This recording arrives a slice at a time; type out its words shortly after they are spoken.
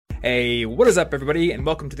Hey, what is up, everybody, and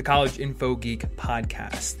welcome to the College Info Geek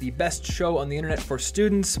podcast, the best show on the internet for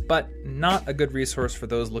students, but not a good resource for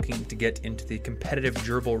those looking to get into the competitive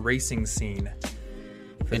gerbil racing scene.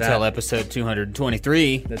 Until episode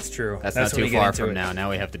 223. That's true. That's not too far from now.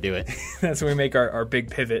 Now we have to do it. That's when we make our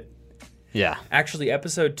big pivot. Yeah. Actually,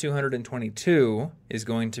 episode 222 is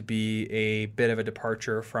going to be a bit of a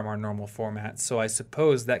departure from our normal format, so I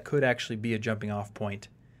suppose that could actually be a jumping off point.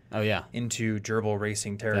 Oh, yeah. Into gerbil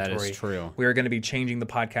racing territory. That is true. We are going to be changing the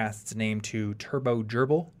podcast's name to Turbo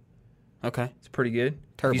Gerbil. Okay. It's pretty good.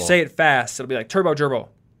 Turbo. If you say it fast, it'll be like Turbo Gerbil.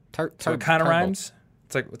 So it kind of turbo. rhymes.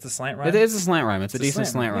 It's like, what's a slant rhyme? It is a slant rhyme. It's a decent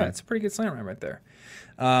slant rhyme. Yeah, it's a pretty good slant rhyme right there.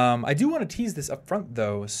 I do want to tease this up front,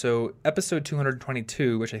 though. So episode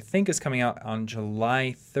 222, which I think is coming out on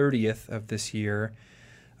July 30th of this year,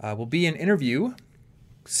 will be an interview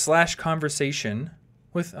 / conversation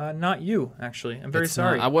with not you, actually. I'm very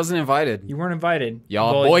sorry. I wasn't invited. You weren't invited.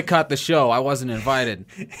 Y'all boycott the show. I wasn't invited.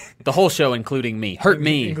 The whole show, including me. Hurt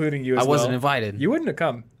me. Including you as well. I wasn't invited. You wouldn't have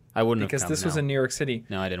come. I wouldn't have come, because this was in New York City.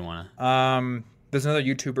 No, I didn't want to. There's another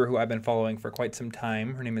YouTuber who I've been following for quite some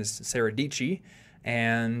time. Her name is Sarah Dietschy.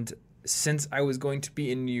 And since I was going to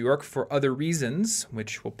be in New York for other reasons,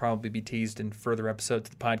 which will probably be teased in further episodes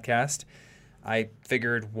of the podcast, I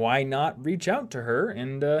figured why not reach out to her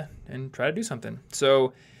and try to do something.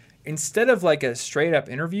 So instead of like a straight up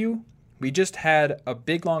interview, we just had a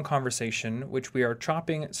big long conversation, which we are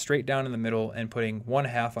chopping straight down in the middle and putting one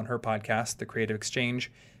half on her podcast, The Creative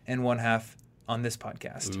Exchange, and one half on this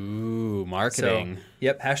podcast. Ooh, marketing. So,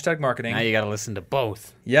 yep, hashtag marketing. Now you got to listen to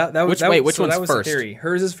both. Yeah, which one's that was first? The theory.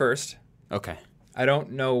 Hers is first. Okay. I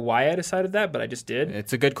don't know why I decided that, but I just did.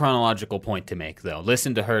 It's a good chronological point to make, though.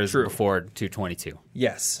 Listen to hers before 222.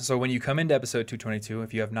 Yes. So when you come into episode 222,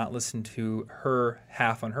 if you have not listened to her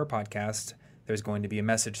half on her podcast, there's going to be a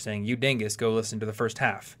message saying, you dingus, go listen to the first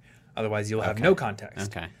half. Otherwise, you'll have no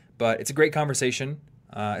context. Okay. But it's a great conversation.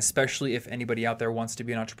 Especially if anybody out there wants to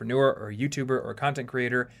be an entrepreneur or a YouTuber or a content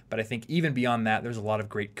creator. But I think even beyond that, there's a lot of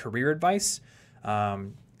great career advice.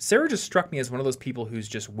 Sarah just struck me as one of those people who's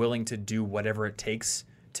just willing to do whatever it takes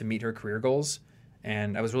to meet her career goals.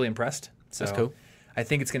 And I was really impressed. So that's cool. I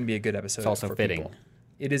think it's going to be a good episode. It's also for fitting. People.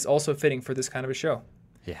 It is also fitting for this kind of a show.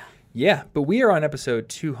 Yeah. Yeah, but we are on episode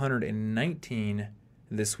 219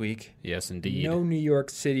 this week. Yes, indeed. No New York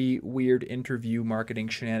City weird interview marketing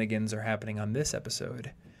shenanigans are happening on this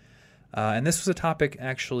episode. And this was a topic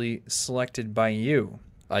actually selected by you.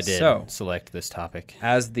 I did select this topic.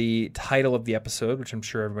 As the title of the episode, which I'm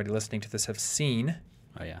sure everybody listening to this have seen,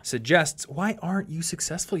 suggests, why aren't you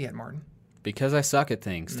successful yet, Martin? Because I suck at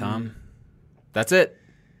things, Tom. That's it.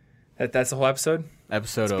 That's the whole episode?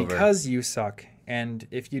 Episode over. Because you suck. And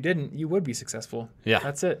if you didn't, you would be successful. Yeah.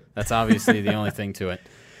 That's it. That's obviously the only thing to it.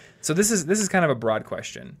 So this is kind of a broad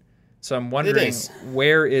question. So I'm wondering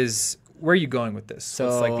where are you going with this? So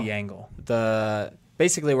what's like the angle?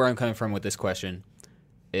 Basically where I'm coming from with this question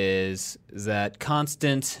is that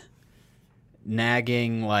constant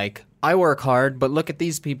nagging, like, I work hard, but look at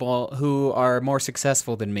these people who are more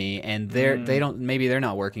successful than me, and maybe they're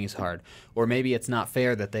not working as hard, or maybe it's not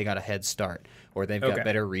fair that they got a head start, or they've got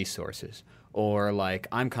better resources. Or, like,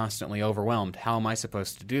 I'm constantly overwhelmed. How am I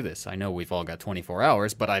supposed to do this? I know we've all got 24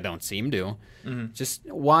 hours, but I don't seem to. Mm-hmm. Just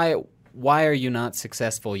why are you not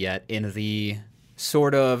successful yet in the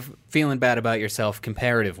sort of feeling bad about yourself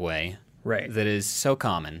comparative way that is so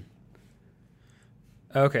common?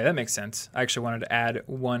 Okay, that makes sense. I actually wanted to add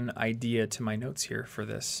one idea to my notes here for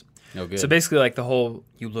this. Oh, good. So basically, like the whole,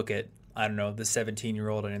 you look at, I don't know, the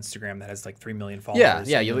 17-year-old on Instagram that has like 3 million followers.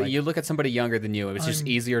 Yeah. You look at somebody younger than you. It was just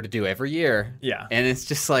easier to do every year. Yeah. And it's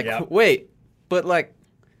just like, wait, but like,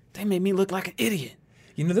 they made me look like an idiot.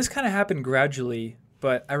 You know, this kind of happened gradually,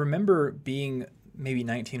 but I remember being maybe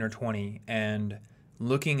 19 or 20 and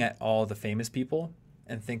looking at all the famous people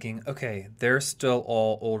and thinking, okay, they're still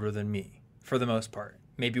all older than me for the most part.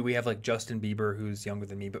 Maybe we have like Justin Bieber who's younger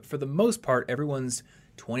than me, but for the most part, everyone's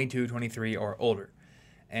 22, 23 or older.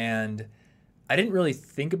 And I didn't really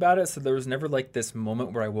think about it, so there was never like this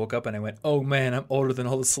moment where I woke up and I went, oh man, I'm older than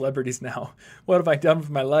all the celebrities now. What have I done with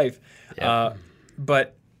my life? Yep.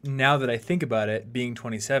 But now that I think about it, being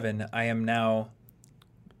 27, I am now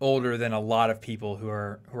older than a lot of people who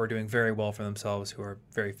are doing very well for themselves, who are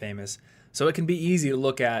very famous. So it can be easy to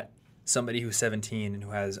look at somebody who's 17 and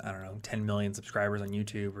who has, I don't know, 10 million subscribers on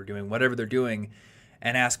YouTube or doing whatever they're doing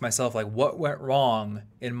and ask myself, like, what went wrong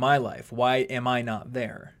in my life? Why am I not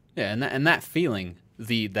there? Yeah, and that feeling,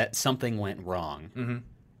 that something went wrong. Mm-hmm.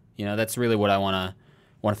 You know, that's really what I want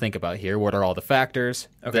to think about here. What are all the factors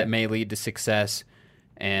that may lead to success?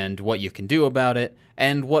 and what you can do about it,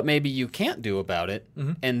 and what maybe you can't do about it,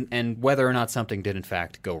 and whether or not something did in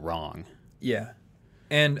fact go wrong. Yeah.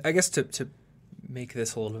 And I guess to make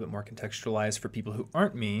this a little bit more contextualized for people who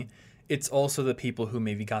aren't me, it's also the people who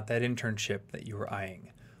maybe got that internship that you were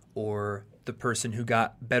eyeing, or the person who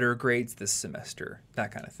got better grades this semester,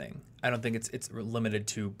 that kind of thing. I don't think it's limited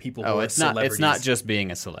to people who are celebrities. It's not just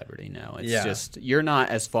being a celebrity, no. It's just you're not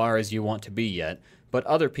as far as you want to be yet, but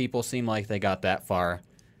other people seem like they got that far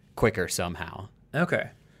quicker somehow. Okay.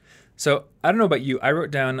 So I don't know about you. I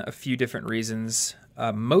wrote down a few different reasons,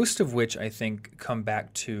 most of which I think come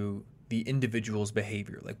back to the individual's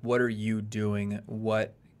behavior. Like, what are you doing?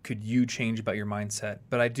 What could you change about your mindset?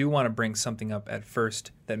 But I do want to bring something up at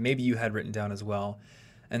first that maybe you had written down as well,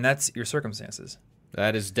 and that's your circumstances.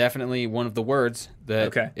 That is definitely one of the words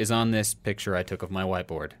that is on this picture I took of my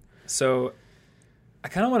whiteboard. So I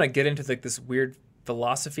kind of want to get into like this weird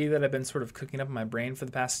philosophy that I've been sort of cooking up in my brain for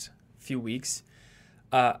the past few weeks.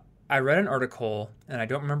 I read an article, and I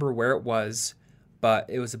don't remember where it was, but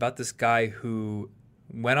it was about this guy who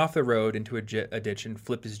went off the road into a ditch and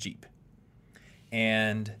flipped his Jeep.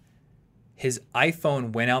 And his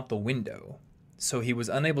iPhone went out the window, so he was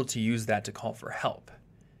unable to use that to call for help.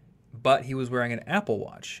 But he was wearing an Apple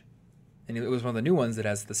Watch, and it was one of the new ones that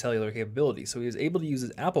has the cellular capability. So he was able to use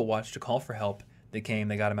his Apple Watch to call for help. They came,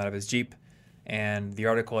 they got him out of his Jeep, and the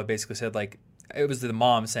article had basically said, like, it was the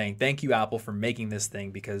mom saying, thank you, Apple, for making this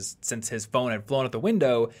thing, because since his phone had flown out the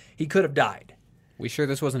window, he could have died. We sure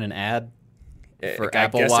this wasn't an ad for I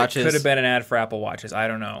Apple guess Watches? It could have been an ad for Apple Watches. I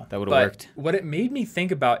don't know. That would have worked. What it made me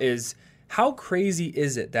think about is, how crazy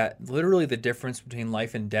is it that literally the difference between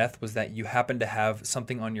life and death was that you happened to have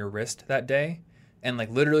something on your wrist that day? And like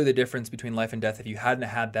literally the difference between life and death, if you hadn't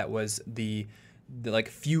had that, was the like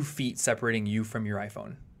few feet separating you from your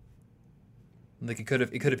iPhone. Like it could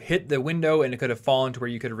have hit the window and it could have fallen to where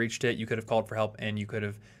you could have reached it. You could have called for help and you could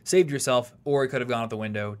have saved yourself, or it could have gone out the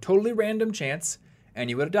window. Totally random chance, and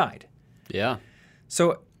you would have died. Yeah.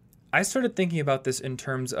 So I started thinking about this in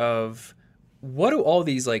terms of, what do all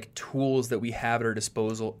these like tools that we have at our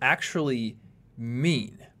disposal actually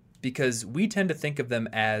mean? Because we tend to think of them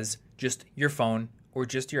as just your phone or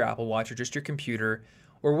just your Apple Watch or just your computer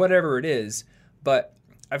or whatever it is. But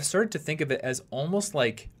I've started to think of it as almost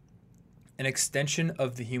like an extension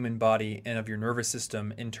of the human body and of your nervous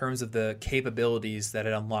system in terms of the capabilities that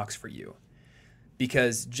it unlocks for you.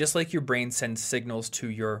 Because just like your brain sends signals to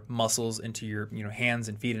your muscles and to your hands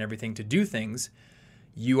and feet and everything to do things,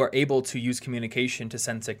 you are able to use communication to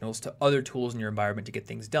send signals to other tools in your environment to get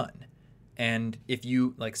things done. And if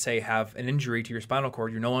you, like, say, have an injury to your spinal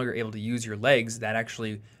cord, you're no longer able to use your legs, that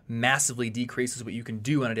actually massively decreases what you can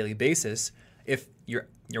do on a daily basis. If your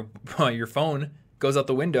phone goes out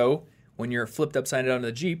the window when you're flipped upside down in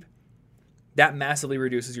the Jeep, that massively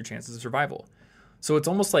reduces your chances of survival. So it's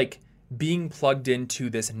almost like being plugged into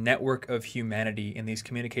this network of humanity and these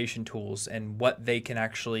communication tools and what they can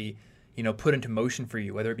actually put into motion for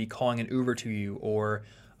you, whether it be calling an Uber to you or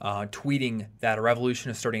tweeting that a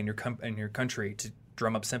revolution is starting in your country to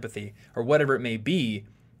drum up sympathy, or whatever it may be.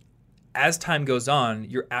 As time goes on,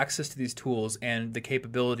 your access to these tools and the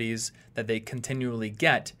capabilities that they continually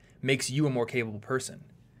get makes you a more capable person.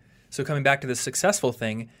 So coming back to the successful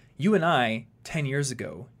thing, you and I, 10 years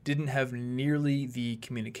ago, didn't have nearly the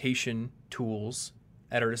communication tools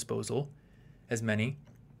at our disposal, as many.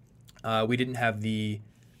 We didn't have the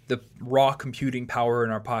raw computing power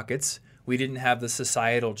in our pockets. We didn't have the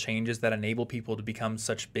societal changes that enable people to become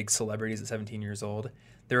such big celebrities at 17 years old.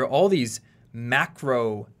 There are all these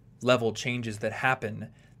macro level changes that happen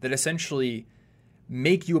that essentially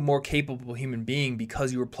make you a more capable human being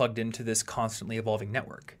because you were plugged into this constantly evolving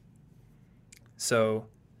network. So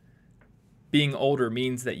being older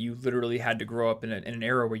means that you literally had to grow up in an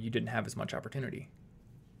era where you didn't have as much opportunity.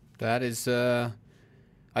 That is, that's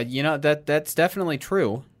definitely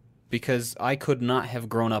true. Because I could not have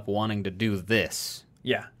grown up wanting to do this.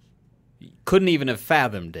 Yeah. Couldn't even have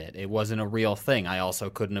fathomed it. It wasn't a real thing. I also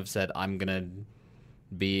couldn't have said, I'm going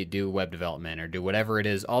to do web development or do whatever it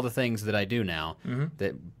is, all the things that I do now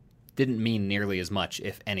that didn't mean nearly as much,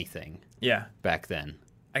 if anything, back then.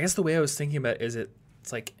 I guess the way I was thinking about it is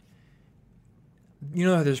it's like,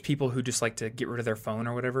 how there's people who just like to get rid of their phone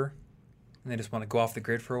or whatever, and they just want to go off the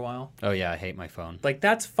grid for a while. Oh, yeah, I hate my phone. Like,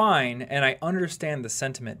 that's fine, and I understand the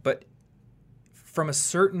sentiment, but from a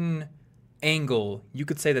certain angle, you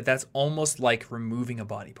could say that that's almost like removing a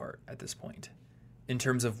body part at this point in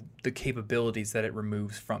terms of the capabilities that it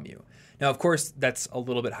removes from you. Now, of course, that's a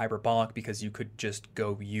little bit hyperbolic because you could just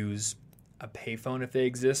go use a payphone if they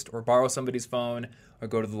exist, or borrow somebody's phone, or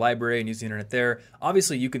go to the library and use the internet there.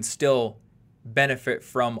 Obviously, you can still benefit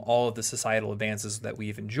from all of the societal advances that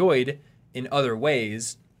we've enjoyed in other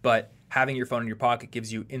ways, but having your phone in your pocket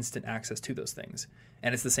gives you instant access to those things.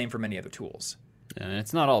 And it's the same for many other tools. And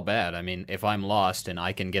it's not all bad. I mean, if I'm lost and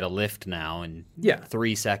I can get a lift now in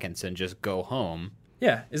 3 seconds and just go home.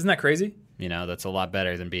 Yeah, isn't that crazy? You know, that's a lot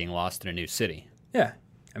better than being lost in a new city. Yeah.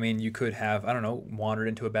 I mean, you could have, I don't know, wandered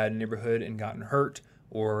into a bad neighborhood and gotten hurt,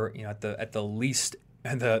 or, you know, at the least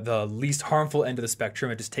harmful end of the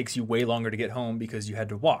spectrum, it just takes you way longer to get home because you had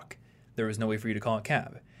to walk. There was no way for you to call a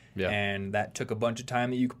cab. Yeah. And that took a bunch of time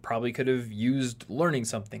that you probably could have used learning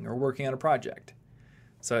something or working on a project.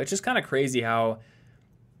 So it's just kind of crazy how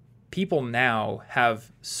people now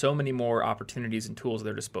have so many more opportunities and tools at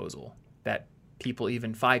their disposal that people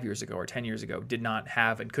even 5 years ago or 10 years ago did not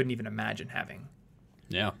have and couldn't even imagine having.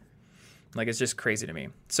 Yeah. Like, it's just crazy to me.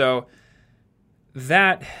 So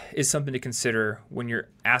that is something to consider when you're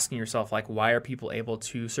asking yourself, like, why are people able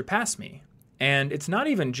to surpass me? And it's not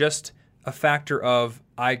even just a factor of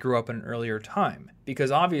I grew up in an earlier time,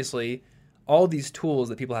 because obviously all these tools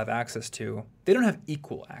that people have access to, they don't have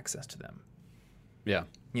equal access to them. Yeah.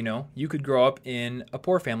 You know, you could grow up in a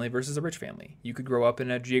poor family versus a rich family. You could grow up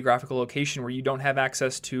in a geographical location where you don't have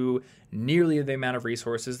access to nearly the amount of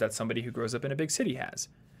resources that somebody who grows up in a big city has.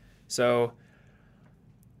 So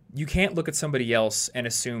you can't look at somebody else and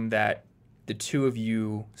assume that the two of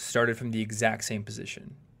you started from the exact same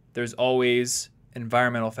position. There's always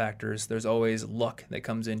environmental factors. There's always luck that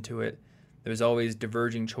comes into it. There's always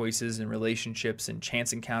diverging choices and relationships and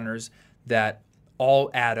chance encounters that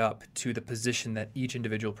all add up to the position that each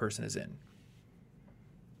individual person is in.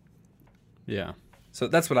 Yeah. So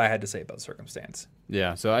that's what I had to say about circumstance.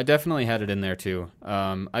 Yeah, so I definitely had it in there too.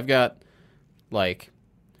 I've got, like,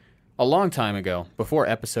 a long time ago, before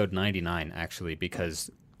episode 99, actually,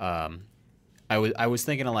 because I was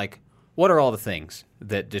thinking of, like, what are all the things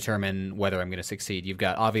that determine whether I'm going to succeed? You've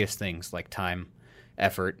got obvious things like time,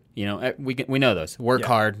 effort. You know, we know those. Work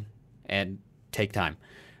hard and take time.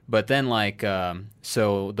 But then, like,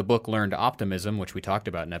 so the book Learned Optimism, which we talked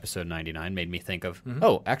about in episode 99, made me think of,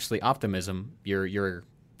 actually, optimism, your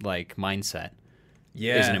like, mindset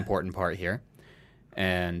is an important part here.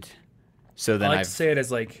 And so then I like to say it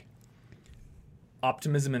as, like,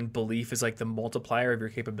 optimism and belief is like the multiplier of your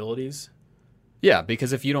capabilities. Yeah,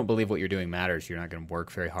 because if you don't believe what you're doing matters, you're not going to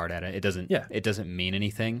work very hard at it. It doesn't mean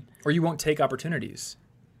anything. Or you won't take opportunities.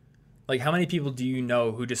 Like, how many people do you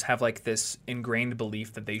know who just have, like, this ingrained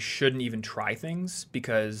belief that they shouldn't even try things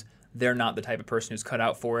because they're not the type of person who's cut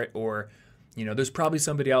out for it, or, you know, there's probably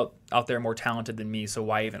somebody out there more talented than me, so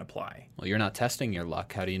why even apply? Well, you're not testing your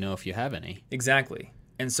luck. How do you know if you have any? Exactly.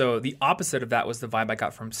 And so the opposite of that was the vibe I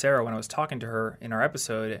got from Sarah when I was talking to her in our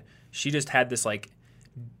episode. She just had this, like,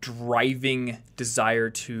 driving desire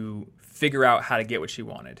to figure out how to get what she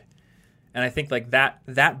wanted. And I think, like,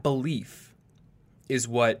 that belief is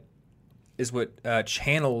what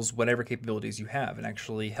channels whatever capabilities you have and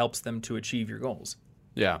actually helps them to achieve your goals.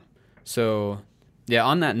 Yeah. So, yeah,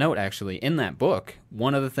 on that note, actually, in that book,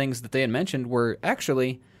 one of the things that they had mentioned were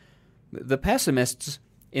actually the pessimists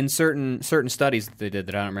in certain studies that they did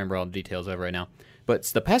that I don't remember all the details of right now, but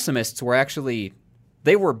the pessimists were actually,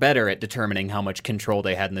 they were better at determining how much control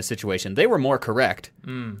they had in the situation. They were more correct,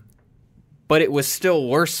 but it was still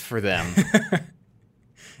worse for them.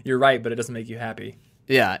 You're right, but it doesn't make you happy.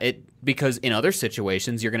 Yeah, because in other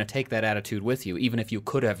situations, you're going to take that attitude with you, even if you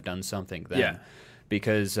could have done something then. Yeah.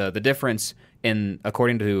 Because the difference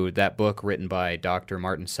according to that book written by Dr.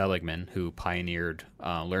 Martin Seligman, who pioneered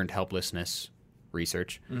learned helplessness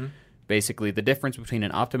research, basically the difference between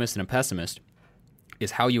an optimist and a pessimist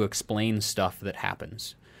is how you explain stuff that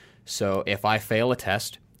happens. So if I fail a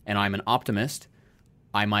test and I'm an optimist,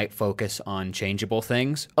 I might focus on changeable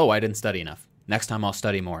things. Oh, I didn't study enough. Next time I'll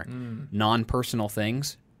study more. Non-personal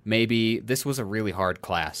things. Maybe this was a really hard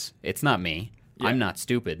class. It's not me. Yeah. I'm not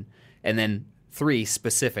stupid. And then 3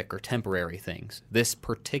 specific or temporary things. This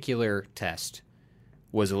particular test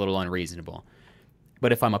was a little unreasonable.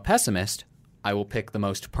 But if I'm a pessimist, I will pick the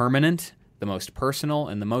most permanent, the most personal,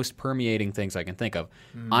 and the most permeating things I can think of.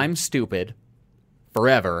 I'm stupid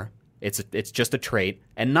forever. It's just a trait.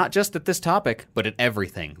 And not just at this topic, but at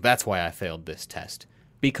everything. That's why I failed this test.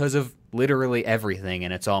 Because of literally everything,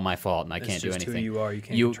 and it's all my fault, and I can't do anything. It's just who you are. You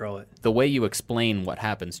can't control it. The way you explain what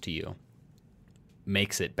happens to you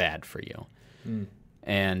makes it bad for you.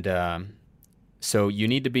 And so you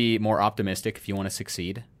need to be more optimistic if you want to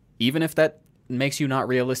succeed, even if that makes you not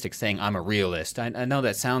realistic, saying, I'm a realist. I know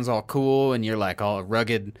that sounds all cool, and you're like all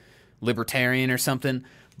rugged libertarian or something,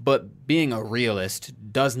 but being a realist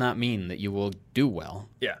does not mean that you will do well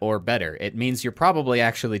or better. It means you're probably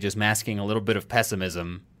actually just masking a little bit of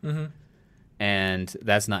pessimism and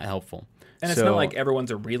that's not helpful. And it's not like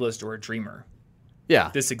everyone's a realist or a dreamer.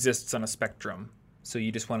 Yeah. This exists on a spectrum. So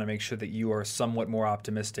you just want to make sure that you are somewhat more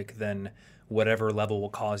optimistic than whatever level will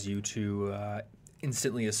cause you to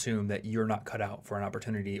instantly assume that you're not cut out for an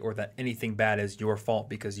opportunity or that anything bad is your fault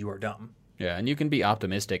because you are dumb. Yeah, and you can be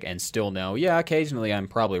optimistic and still know, occasionally I'm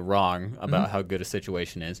probably wrong about how good a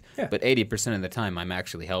situation is, but 80% of the time I'm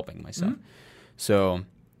actually helping myself. So,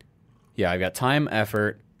 I've got time,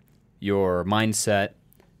 effort, your mindset,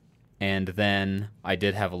 and then I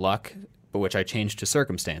did have luck, but which I changed to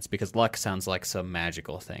circumstance because luck sounds like some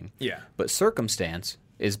magical thing. Yeah. But circumstance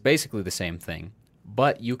is basically the same thing,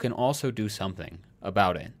 but you can also do something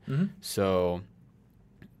about it. So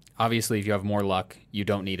obviously, if you have more luck, you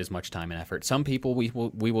don't need as much time and effort. Some people we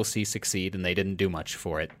will see succeed, and they didn't do much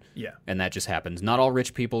for it. Yeah. And that just happens. Not all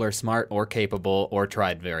rich people are smart or capable or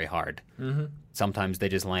tried very hard. Sometimes they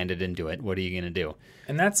just landed into it. What are you going to do?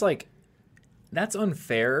 And that's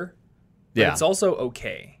unfair, but it's also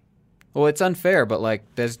okay. Well, it's unfair, but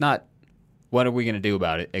there's not, what are we going to do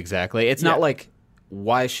about it exactly? It's not like,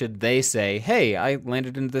 why should they say, hey, I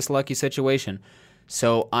landed into this lucky situation,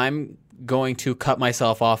 so I'm going to cut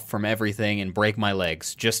myself off from everything and break my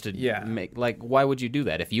legs just to make, why would you do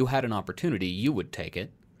that? If you had an opportunity, you would take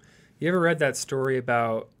it. You ever read that story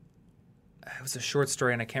about, it was a short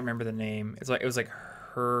story and I can't remember the name. It was like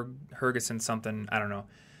Hergeson something, I don't know.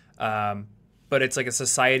 But it's like a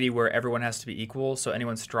society where everyone has to be equal. So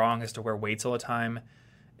anyone strong has to wear weights all the time.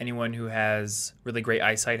 Anyone who has really great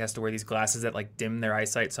eyesight has to wear these glasses that dim their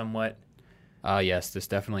eyesight somewhat. Yes, this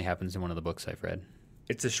definitely happens in one of the books I've read.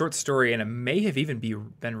 It's a short story, and it may have even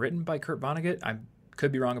been written by Kurt Vonnegut. I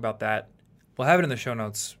could be wrong about that. We'll have it in the show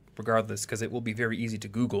notes regardless, because it will be very easy to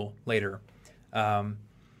Google later. But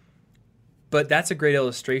that's a great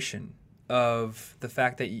illustration of the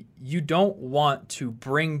fact that you don't want to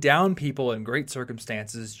bring down people in great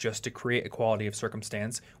circumstances just to create equality of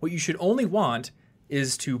circumstance. What you should only want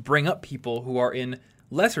is to bring up people who are in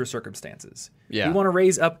lesser circumstances. Yeah. We want to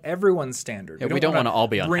raise up everyone's standard. Yeah, we don't want to all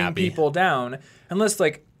be unhappy. Bring people down unless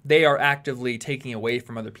they are actively taking away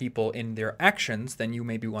from other people in their actions, then you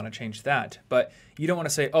maybe want to change that. But you don't want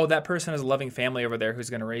to say, oh, that person has a loving family over there who's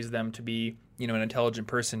going to raise them to be, an intelligent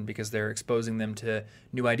person because they're exposing them to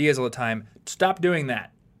new ideas all the time. Stop doing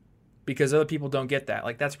that because other people don't get that.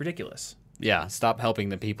 That's ridiculous. Yeah, stop helping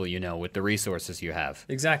the people with the resources you have.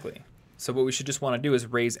 Exactly. So what we should just want to do is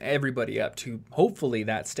raise everybody up to hopefully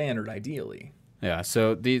that standard, ideally. Yeah.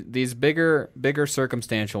 So these bigger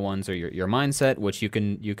circumstantial ones are your mindset, which you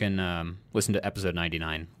can listen to episode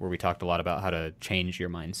 99 where we talked a lot about how to change your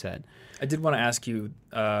mindset. I did want to ask you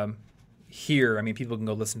here. I mean, people can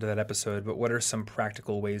go listen to that episode, but what are some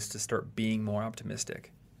practical ways to start being more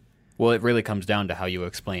optimistic? Well, it really comes down to how you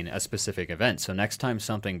explain a specific event. So next time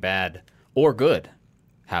something bad or good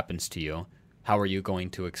happens to you, how are you going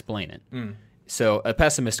to explain it? So a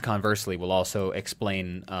pessimist, conversely, will also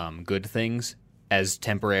explain good things as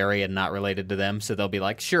temporary and not related to them. So they'll be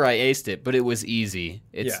like, sure, I aced it, but it was easy.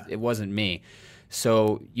 It wasn't me.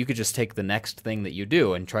 So you could just take the next thing that you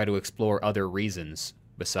do and try to explore other reasons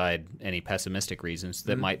beside any pessimistic reasons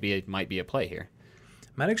that might be at play here.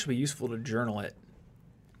 It might actually be useful to journal it.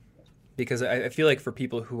 Because I feel like for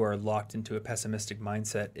people who are locked into a pessimistic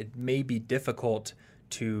mindset, it may be difficult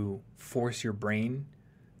to force your brain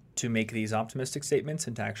to make these optimistic statements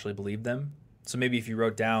and to actually believe them. So maybe if you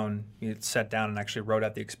sat down and actually wrote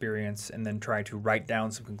out the experience and then try to write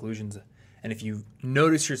down some conclusions. And if you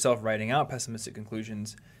notice yourself writing out pessimistic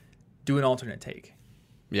conclusions, do an alternate take.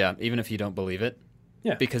 Yeah, even if you don't believe it.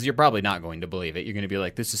 Yeah. Because you're probably not going to believe it. You're going to be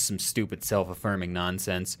like, this is some stupid self-affirming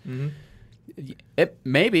nonsense. It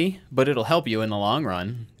maybe, but it'll help you in the long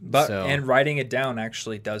run. And writing it down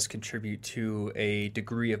actually does contribute to a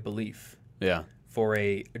degree of belief. Yeah. For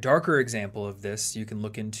a darker example of this, you can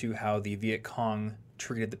look into how the Viet Cong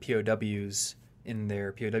treated the POWs in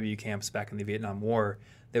their POW camps back in the Vietnam War.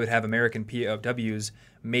 They would have American POWs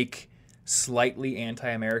make slightly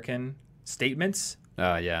anti-American statements.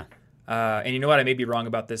 Yeah. And you know what? I may be wrong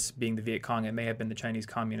about this being the Viet Cong. It may have been the Chinese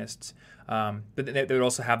communists. But they would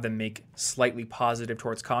also have them make slightly positive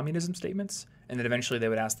towards communism statements. And then eventually they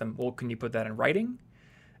would ask them, well, can you put that in writing?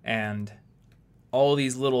 And all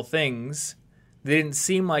these little things, they didn't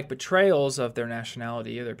seem like betrayals of their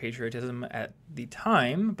nationality or their patriotism at the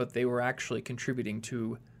time, but they were actually contributing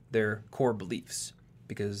to their core beliefs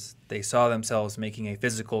because they saw themselves making a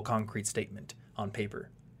physical, concrete statement on paper.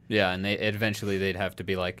 Yeah, and eventually they'd have to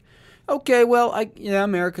be like, okay, well,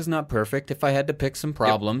 America's not perfect. If I had to pick some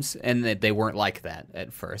problems, and they weren't like that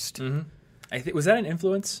at first. Was that an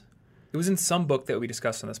influence? It was in some book that we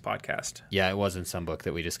discussed on this podcast. Yeah, it was in some book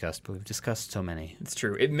that we discussed, but we've discussed so many. It's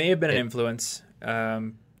true. It may have been an influence,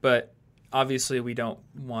 but obviously we don't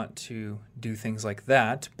want to do things like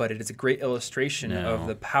that. But it is a great illustration of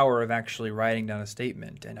the power of actually writing down a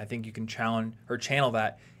statement. And I think you can channel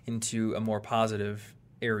that into a more positive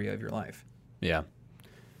area of your life. Yeah.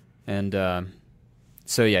 And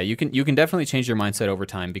so, yeah, you can definitely change your mindset over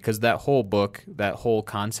time, because that whole book, that whole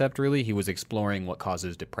concept, really, he was exploring what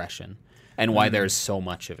causes depression and why there's so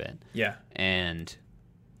much of it. Yeah. And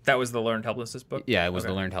that was the Learned Helplessness book? Yeah, it was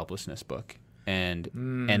the Learned Helplessness book. And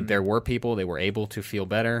there were people, they were able to feel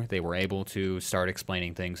better. They were able to start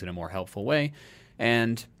explaining things in a more helpful way.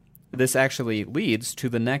 And this actually leads to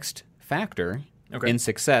the next factor in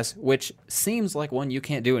success, which seems like one you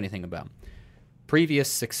can't do anything about.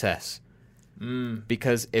 Previous success.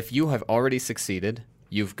 Because if you have already succeeded,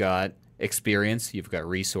 you've got experience, you've got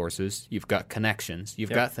resources, you've got connections,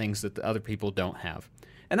 you've got things that the other people don't have.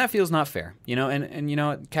 And that feels not fair, you know, and you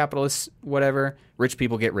know, capitalists, whatever, rich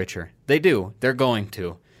people get richer. They do. They're going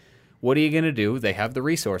to. What are you going to do? They have the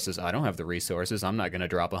resources. I don't have the resources. I'm not going to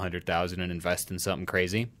drop $100,000 and invest in something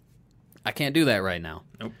crazy. I can't do that right now.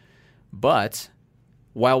 Nope. But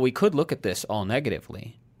while we could look at this all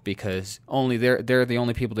negatively, because only they're the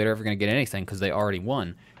only people that are ever going to get anything because they already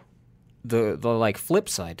won. The like flip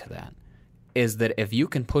side to that is that if you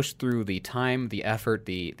can push through the time, the effort,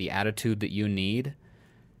 the attitude that you need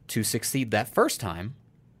to succeed that first time,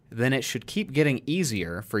 then it should keep getting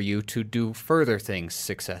easier for you to do further things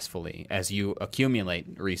successfully as you accumulate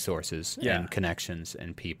resources and connections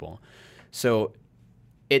and people. So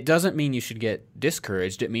it doesn't mean you should get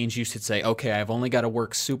discouraged. It means you should say, okay, I've only got to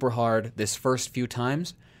work super hard this first few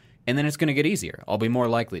times, and then it's going to get easier. I'll be more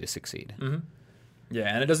likely to succeed. Mm-hmm.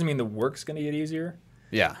 Yeah, and it doesn't mean the work's going to get easier.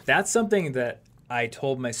 Yeah. That's something that I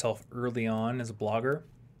told myself early on as a blogger.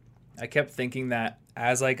 I kept thinking that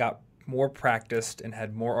as I got more practiced and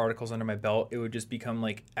had more articles under my belt, it would just become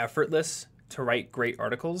like effortless to write great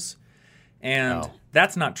articles. And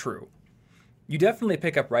that's not true. You definitely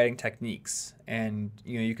pick up writing techniques, and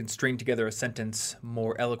you can string together a sentence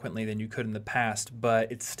more eloquently than you could in the past, but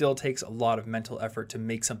it still takes a lot of mental effort to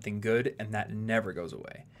make something good, and that never goes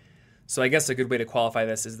away. So I guess a good way to qualify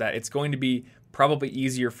this is that it's going to be probably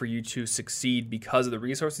easier for you to succeed because of the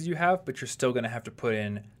resources you have, but you're still going to have to put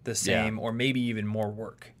in the same or maybe even more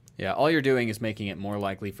work. Yeah, all you're doing is making it more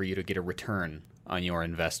likely for you to get a return on your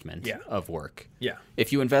investment of work. Yeah.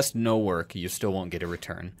 If you invest no work, you still won't get a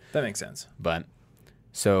return. That makes sense. But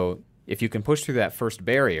so if you can push through that first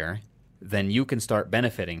barrier, then you can start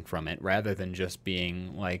benefiting from it rather than just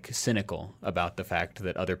being like cynical about the fact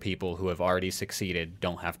that other people who have already succeeded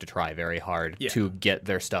don't have to try very hard to get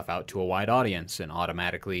their stuff out to a wide audience and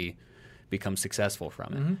automatically become successful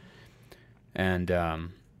from it. Mm-hmm.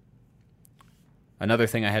 And another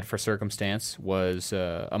thing I had for circumstance was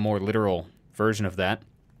a more literal version of that,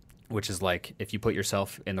 which is like if you put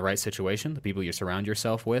yourself in the right situation, the people you surround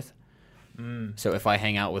yourself with. So if I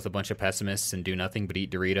hang out with a bunch of pessimists and do nothing but eat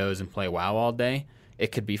Doritos and play WoW all day,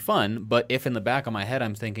 it could be fun. But if in the back of my head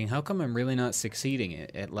I'm thinking, how come I'm really not succeeding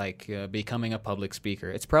at becoming a public speaker?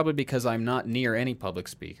 It's probably because I'm not near any public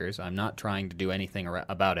speakers. I'm not trying to do anything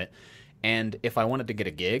about it. And if I wanted to get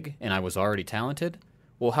a gig and I was already talented,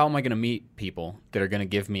 well, how am I going to meet people that are going to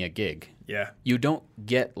give me a gig? Yeah. You don't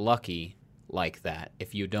get lucky like that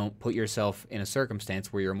if you don't put yourself in a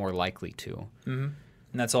circumstance where you're more likely to. Mm-hmm.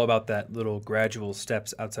 And that's all about that little gradual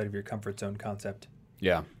steps outside of your comfort zone concept.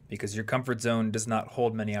 Yeah. Because your comfort zone does not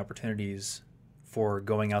hold many opportunities for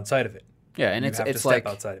going outside of it. Yeah, and it's like step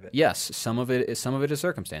outside of it. Yes, some of it is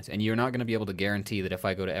circumstance, and you're not going to be able to guarantee that if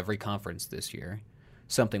I go to every conference this year,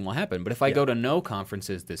 something will happen. But if I go to no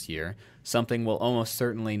conferences this year, something will almost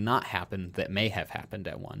certainly not happen that may have happened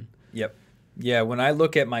at one. Yep. Yeah, when I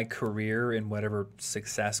look at my career and whatever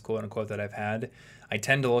success, quote unquote, that I've had, I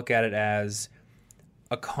tend to look at it as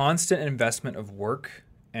a constant investment of work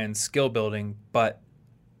and skill building, but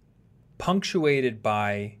punctuated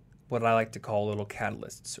by what I like to call little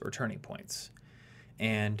catalysts or turning points.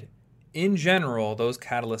 And in general, those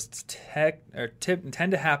catalysts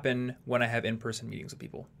tend to happen when I have in-person meetings with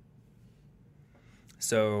people.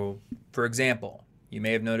 So, for example, you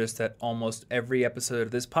may have noticed that almost every episode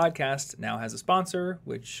of this podcast now has a sponsor,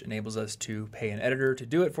 which enables us to pay an editor to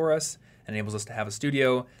do it for us, enables us to have a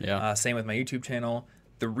studio. Yeah. Same with my YouTube channel.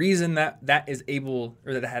 The reason that is able,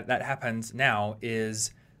 or that happens now,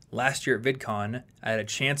 is last year at VidCon, I had a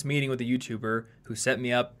chance meeting with a YouTuber who set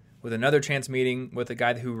me up with another chance meeting with a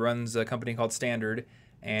guy who runs a company called Standard,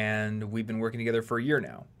 and we've been working together for a year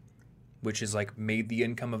now, which has like made the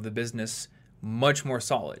income of the business much more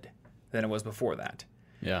solid than it was before that.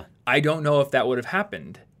 Yeah. I don't know if that would have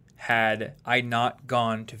happened had I not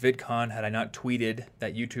gone to VidCon, had I not tweeted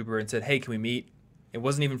that YouTuber and said, hey, can we meet? It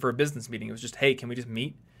wasn't even for a business meeting. It was just, hey, can we just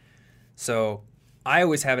meet? So I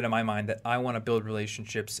always have it in my mind that I want to build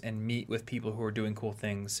relationships and meet with people who are doing cool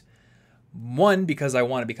things. One, because I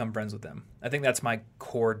want to become friends with them. I think that's my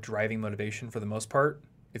core driving motivation for the most part.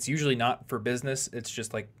 It's usually not for business. It's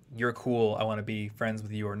just like, you're cool. I want to be friends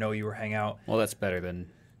with you or know you or hang out. Well, that's better than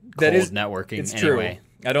That cold is networking It's anyway.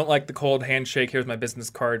 true. I don't like the cold handshake. Here's my business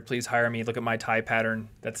card. Please hire me. Look at my tie pattern.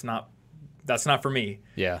 That's not for me.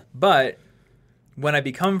 Yeah. But when I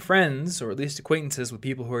become friends or at least acquaintances with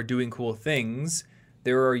people who are doing cool things,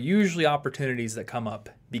 there are usually opportunities that come up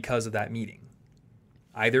because of that meeting,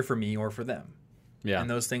 either for me or for them. Yeah. And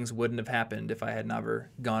those things wouldn't have happened if I had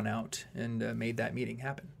never gone out and made that meeting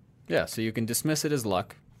happen. Yeah, so you can dismiss it as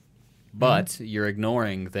luck, but you're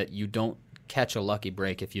ignoring that you don't catch a lucky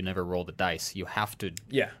break if you never roll the dice. You have to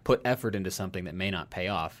put effort into something that may not pay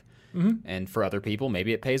off. And for other people,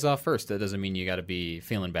 maybe it pays off first. That doesn't mean you got to be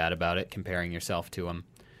feeling bad about it, comparing yourself to them.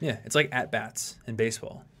 Yeah, it's like at-bats in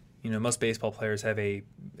baseball. Most baseball players have a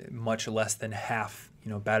much less than half,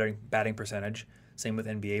 batting percentage. Same with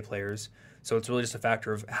NBA players. So it's really just a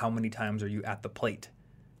factor of how many times are you at the plate.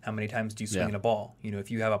 How many times do you swing at a ball? If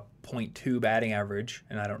you have a .2 batting average,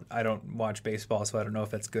 and I don't watch baseball, so I don't know if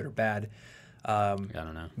that's good or bad. I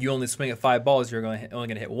don't know. You only swing at 5 balls, you're only going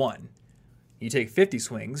to hit 1. You take 50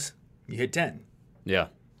 swings, you hit 10. Yeah.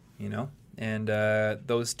 And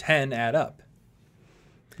those 10 add up.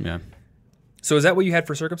 Yeah. So is that what you had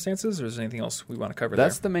for circumstances, or is there anything else we want to cover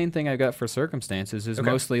That's there? the main thing I got for circumstances is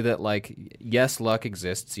mostly that, yes, luck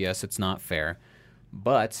exists. Yes, it's not fair.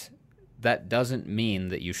 But that doesn't mean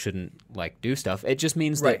that you shouldn't, do stuff. It just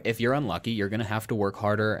means that if you're unlucky, you're going to have to work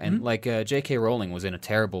harder. And, J.K. Rowling was in a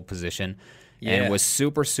terrible position and was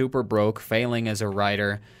super, super broke, failing as a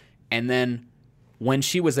writer. And then when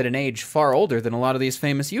she was at an age far older than a lot of these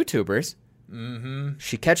famous YouTubers,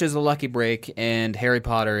 she catches a lucky break, and Harry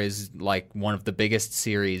Potter is one of the biggest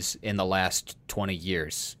series in the last 20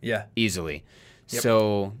 years. Yeah. Easily. Yep.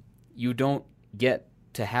 So you don't get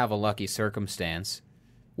to have a lucky circumstance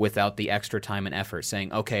without the extra time and effort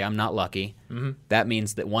saying, okay, I'm not lucky. That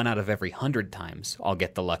means that 1 out of every 100 times I'll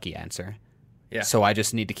get the lucky answer. Yeah. So I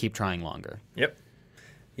just need to keep trying longer. Yep.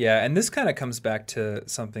 Yeah, and this kind of comes back to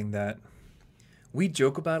something that we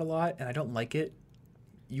joke about a lot, and I don't like it.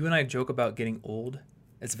 You and I joke about getting old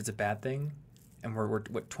as if it's a bad thing, and we're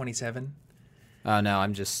 27? No,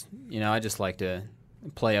 I'm just, I just like to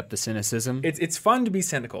play up the cynicism. It's fun to be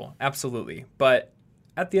cynical, absolutely. But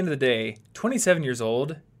at the end of the day, 27 years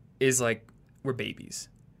old is we're babies.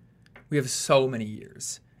 We have so many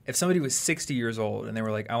years. If somebody was 60 years old and they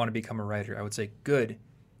were like, I want to become a writer, I would say, good.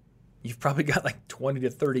 You've probably got 20 to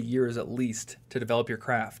 30 years at least to develop your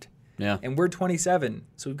craft. Yeah. And we're 27,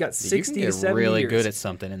 so we've got 60 you can to get 70 really years. good at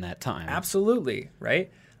something in that time. Absolutely,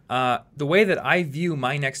 right? The way that I view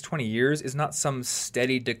my next 20 years is not some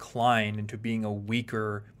steady decline into being a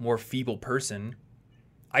weaker, more feeble person.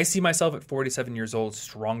 I see myself at 47 years old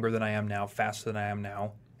stronger than I am now, faster than I am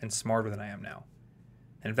now, and smarter than I am now.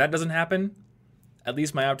 And if that doesn't happen, at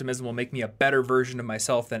least my optimism will make me a better version of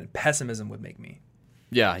myself than pessimism would make me.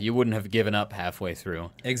 Yeah, you wouldn't have given up halfway through.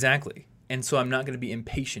 Exactly. And so I'm not going to be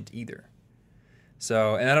impatient either.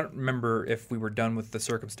 So, and I don't remember if we were done with the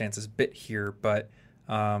circumstances bit here, but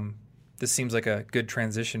this seems like a good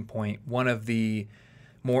transition point. One of the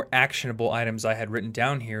more actionable items I had written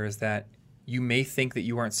down here is that you may think that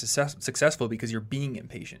you aren't successful because you're being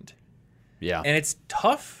impatient. Yeah. And it's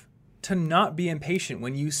tough to not be impatient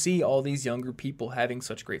when you see all these younger people having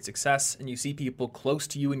such great success, and you see people close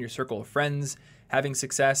to you in your circle of friends having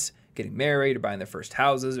success, getting married or buying their first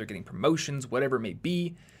houses or getting promotions, whatever it may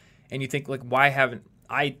be. And you think, why haven't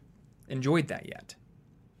I enjoyed that yet?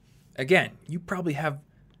 Again, you probably have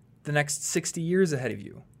the next 60 years ahead of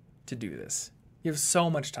you to do this. You have so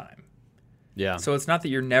much time. Yeah. So it's not that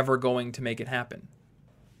you're never going to make it happen.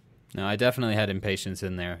 No, I definitely had impatience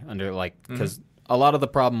in there because a lot of the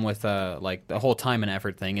problem with the whole time and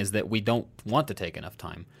effort thing is that we don't want to take enough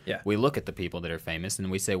time. Yeah. We look at the people that are famous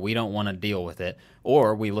and we say we don't want to deal with it,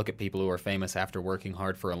 or we look at people who are famous after working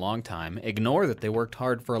hard for a long time, ignore that they worked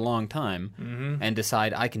hard for a long time, and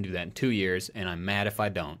decide I can do that in 2 years and I'm mad if I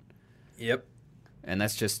don't. Yep. And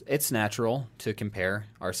that's just, it's natural to compare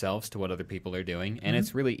ourselves to what other people are doing. And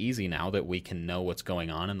it's really easy now that we can know what's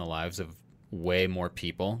going on in the lives of way more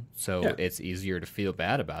people. So it's easier to feel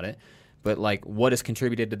bad about it. But what has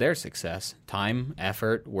contributed to their success? Time,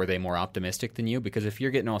 effort? Were they more optimistic than you? Because if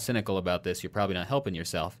you're getting all cynical about this, you're probably not helping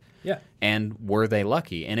yourself. Yeah. And were they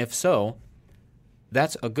lucky? And if so,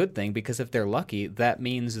 that's a good thing, because if they're lucky, that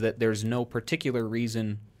means that there's no particular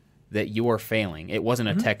reason that you're failing. It wasn't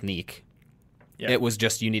a technique. Yep. It was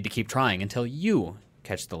just you need to keep trying until you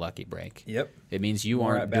catch the lucky break. Yep. It means you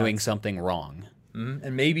More aren't doing something wrong.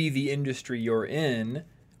 And maybe the industry you're in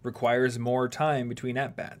requires more time between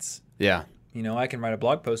at-bats. Yeah. You know, I can write a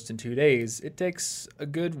blog post in 2 days. It takes a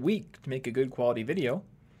good week to make a good quality video.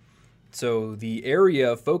 So the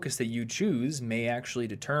area of focus that you choose may actually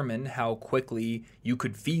determine how quickly you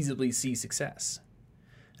could feasibly see success.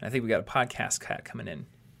 And I think we got a podcast cat coming in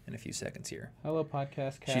a few seconds here. Hello,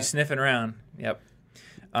 podcast cat. She's sniffing around. Yep.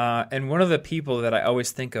 And one of the people that I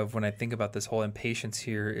always think of when I think about this whole impatience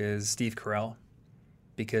here is Steve Carell,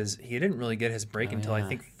 because he didn't really get his break until I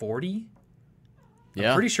think 40. Yeah.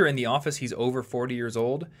 I'm pretty sure in The Office he's over 40 years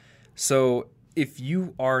old. So if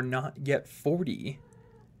you are not yet 40,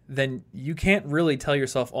 then you can't really tell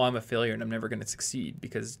yourself, oh, I'm a failure and I'm never going to succeed,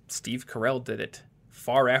 because Steve Carell did it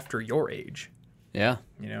far after your age. Yeah.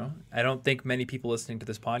 You know, I don't think many people listening to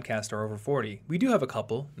this podcast are over 40. We do have a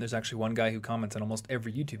couple. There's actually one guy who comments on almost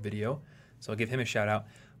every YouTube video, so I'll give him a shout out.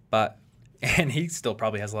 And he still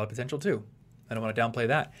probably has a lot of potential too. I don't want to downplay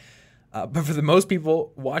that. But for the most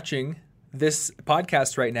people watching this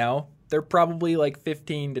podcast right now, they're probably like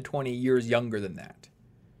 15 to 20 years younger than that.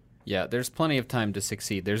 Yeah, there's plenty of time to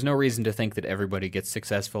succeed. There's no reason to think that everybody gets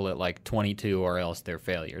successful at like 22 or else they're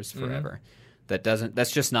failures forever.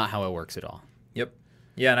 That's just not how it works at all. Yep.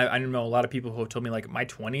 Yeah, and I know a lot of people who have told me like my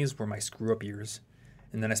 20s were my screw-up years.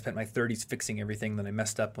 And then I spent my 30s fixing everything that I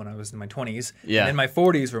messed up when I was in my 20s. Yeah. And then my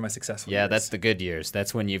 40s were my successful years. Yeah, that's the good years.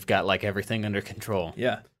 That's when you've got like everything under control.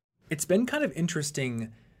 Yeah. It's been kind of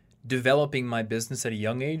interesting developing my business at a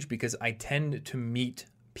young age, because I tend to meet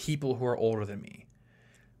people who are older than me.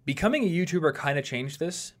 Becoming a YouTuber kind of changed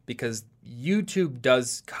this, because YouTube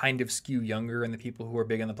does kind of skew younger in the people who are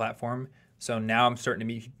big on the platform. So now I'm starting to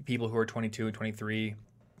meet people who are 22 and 23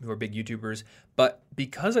 who are big YouTubers. But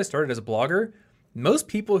because I started as a blogger, most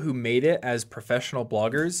people who made it as professional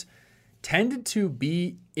bloggers tended to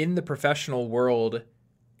be in the professional world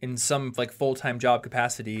in some like full-time job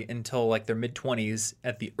capacity until like their mid-20s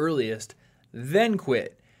at the earliest, then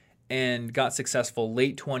quit and got successful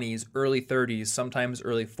late 20s, early 30s, sometimes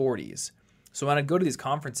early 40s. So when I go to these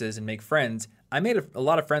conferences and make friends, I made a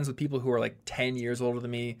lot of friends with people who are like 10 years older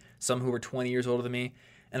than me, some who are 20 years older than me,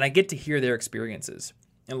 and I get to hear their experiences.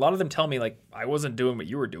 And a lot of them tell me like, I wasn't doing what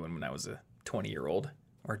you were doing when I was a 20-year-old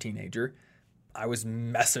or a teenager. I was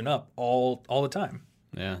messing up all the time.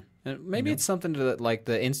 Yeah. And maybe it's something to like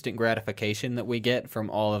the instant gratification that we get from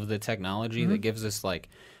all of the technology that gives us like,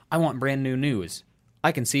 I want brand new news.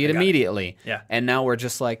 I can see it immediately. Yeah. And now we're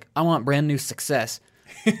just like, I want brand new success.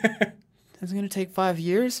 It's going to take 5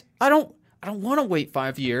 years? I don't want to wait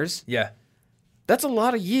 5 years. Yeah. That's a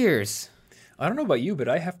lot of years. I don't know about you, but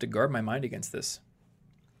I have to guard my mind against this.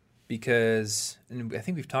 Because, and I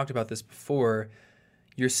think we've talked about this before,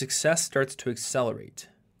 your success starts to accelerate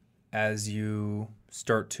as you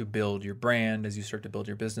start to build your brand, as you start to build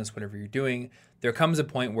your business, whatever you're doing. There comes a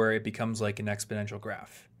point where it becomes like an exponential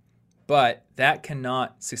graph. But that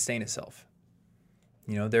cannot sustain itself.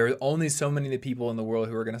 You know, there are only so many people in the world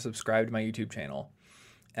who are going to subscribe to my YouTube channel.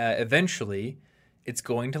 Eventually, it's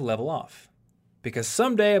going to level off. Because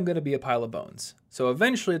someday I'm going to be a pile of bones. So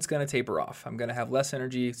eventually it's going to taper off. I'm going to have less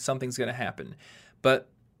energy. Something's going to happen. But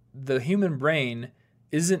the human brain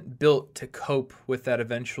isn't built to cope with that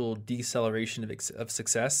eventual deceleration of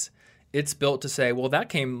success. It's built to say, well, that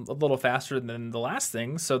came a little faster than the last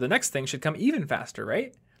thing, so the next thing should come even faster,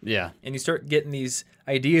 right? Yeah. And you start getting these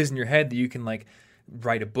ideas in your head that you can like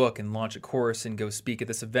write a book and launch a course and go speak at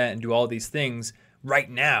this event and do all these things right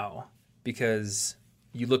now, because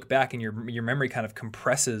you look back and your memory kind of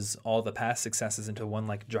compresses all the past successes into one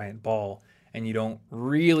like giant ball, and you don't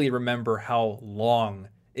really remember how long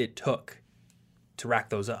it took to rack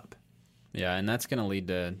those up. Yeah, and that's going to lead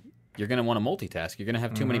to, you're going to want to multitask. You're going to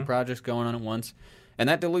have too many projects going on at once, and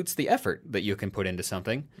that dilutes the effort that you can put into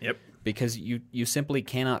something. Yep. Because you simply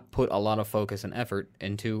cannot put a lot of focus and effort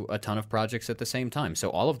into a ton of projects at the same time. So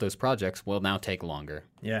all of those projects will now take longer.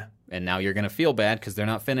 Yeah. And now you're going to feel bad because they're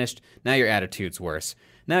not finished. Now your attitude's worse.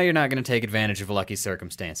 Now you're not going to take advantage of lucky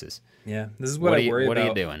circumstances. Yeah. This is what I worry about. What are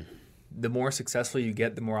you doing? The more successful you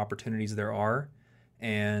get, the more opportunities there are.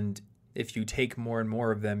 And if you take more and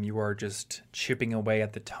more of them, you are just chipping away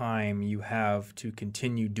at the time you have to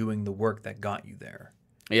continue doing the work that got you there.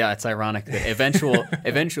 Yeah, it's ironic that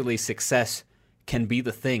eventually success can be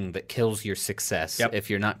the thing that kills your success if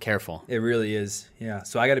you're not careful. It really is, yeah.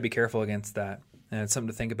 So I got to be careful against that. And it's something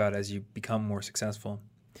to think about as you become more successful.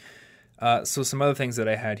 So some other things that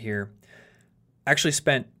I had here. I actually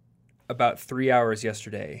spent about 3 hours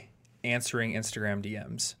yesterday answering Instagram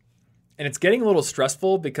DMs. And it's getting a little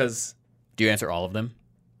stressful because Do you answer all of them?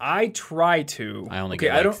 I try to. I only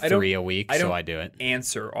get like three a week, so I do it.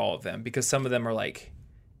 Answer all of them because some of them are like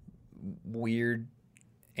weird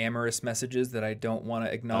amorous messages that I don't want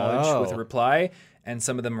to acknowledge with a reply. And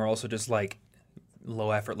some of them are also just like low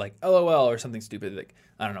effort, like LOL or something stupid. Like,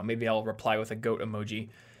 I don't know, maybe I'll reply with a goat emoji.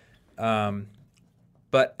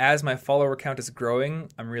 But as my follower count is growing,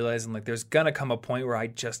 I'm realizing like there's going to come a point where I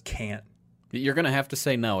just can't. You're going to have to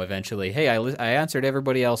say no eventually. Hey, I answered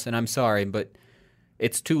everybody else and I'm sorry, but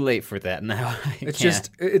it's too late for that now.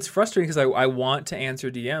 It's frustrating because I want to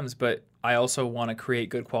answer DMs, but I also want to create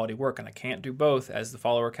good quality work, and I can't do both as the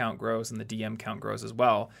follower count grows and the DM count grows as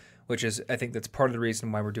well, which is, I think that's part of the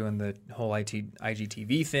reason why we're doing the whole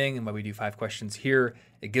IGTV thing and why we do 5 questions here.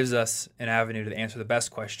 It gives us an avenue to answer the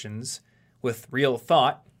best questions with real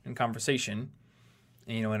thought and conversation,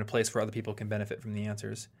 and, you know, in a place where other people can benefit from the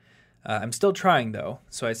answers. I'm still trying, though,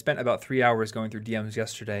 so I spent about 3 hours going through DMs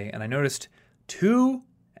yesterday, and I noticed 2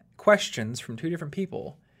 questions from 2 different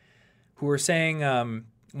people who were saying,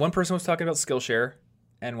 one person was talking about Skillshare,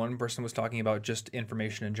 and one person was talking about just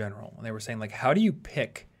information in general. And they were saying, like, how do you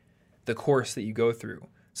pick the course that you go through?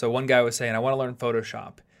 So one guy was saying, I want to learn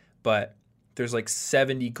Photoshop, but there's like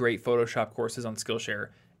 70 great Photoshop courses on Skillshare,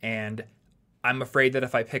 and I'm afraid that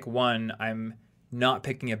if I pick one, I'm not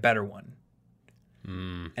picking a better one.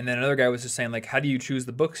 And then another guy was just saying, like, how do you choose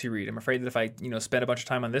the books you read? I'm afraid that if I, spend a bunch of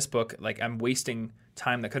time on this book, like, I'm wasting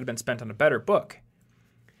time that could have been spent on a better book.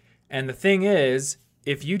 And the thing is,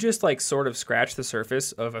 if you just, like, sort of scratch the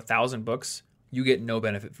surface of 1,000 books, you get no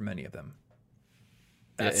benefit from any of them.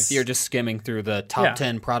 If you're just skimming through the top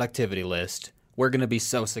 10 productivity list, we're going to be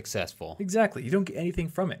so successful. Exactly. You don't get anything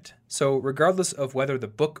from it. So regardless of whether the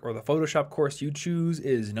book or the Photoshop course you choose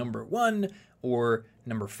is number 1 or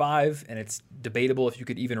number 5, and it's debatable if you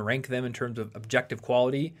could even rank them in terms of objective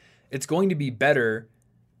quality, it's going to be better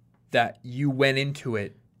that you went into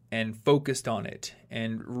it and focused on it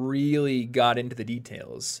and really got into the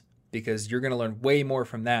details, because you're going to learn way more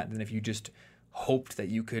from that than if you just hoped that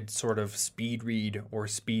you could sort of speed read or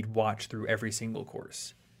speed watch through every single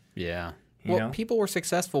course. Yeah. People were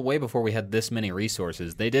successful way before we had this many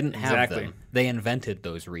resources. They didn't have them. They invented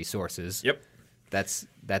those resources. Yep.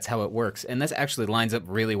 That's how it works. And this actually lines up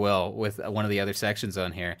really well with one of the other sections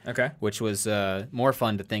on here. Okay. Which was more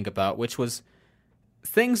fun to think about, which was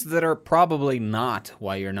things that are probably not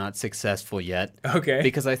why you're not successful yet. Okay.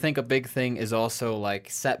 Because I think a big thing is also like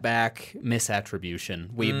setback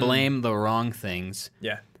misattribution. We blame the wrong things.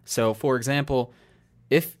 Yeah. So, for example,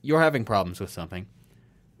 if you're having problems with something,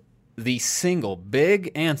 the single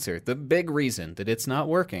big answer, the big reason that it's not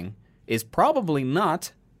working is probably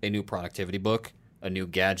not a new productivity book, a new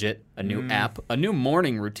gadget, a new app, a new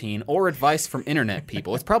morning routine, or advice from internet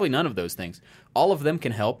people. It's probably none of those things. All of them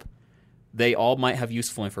can help. They all might have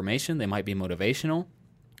useful information. They might be motivational.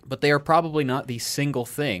 But they are probably not the single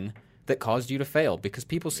thing that caused you to fail, because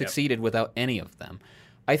people succeeded without any of them.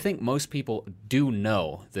 I think most people do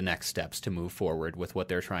know the next steps to move forward with what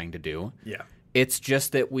they're trying to do. Yeah. It's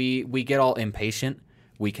just that we get all impatient.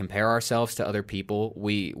 We compare ourselves to other people.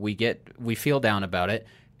 We feel down about it.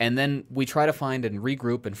 And then we try to find and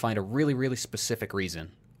regroup and find a really, really specific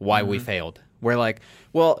reason why we failed. We're like,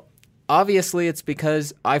 well, obviously it's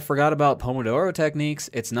because I forgot about Pomodoro techniques.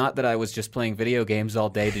 It's not that I was just playing video games all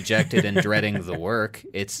day dejected and dreading the work.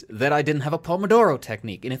 It's that I didn't have a Pomodoro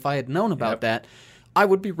technique. And if I had known about that, I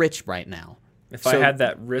would be rich right now. If I had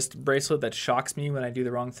that wrist bracelet that shocks me when I do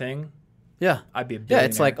the wrong thing, I'd be a billionaire. Yeah,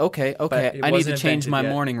 it's like, okay, I need to change my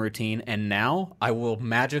morning routine, and now I will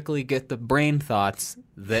magically get the brain thoughts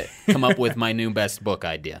that come up with my new best book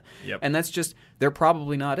idea. Yep. And that's just, they're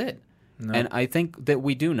probably not it. No. And I think that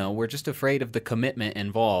we do know, we're just afraid of the commitment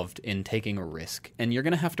involved in taking a risk. And you're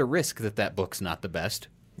going to have to risk that book's not the best.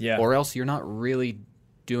 Yeah. Or else you're not really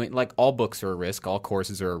doing, like, all books are a risk, all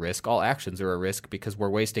courses are a risk, all actions are a risk, because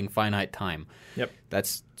we're wasting finite time. Yep.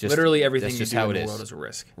 That's just literally everything that's you just do how in it the is. world is a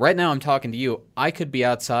risk. Right now I'm talking to you. I could be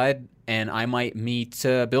outside and I might meet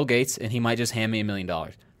Bill Gates and he might just hand me $1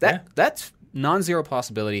 million. That's non-zero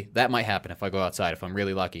possibility. That might happen if I go outside, if I'm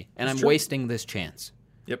really lucky. And I'm wasting this chance.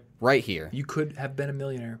 Yep. Right here. You could have been a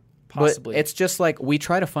millionaire, possibly. But it's just like we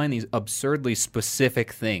try to find these absurdly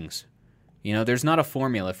specific things. You know, there's not a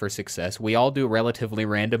formula for success. We all do relatively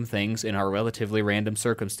random things in our relatively random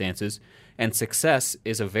circumstances, and success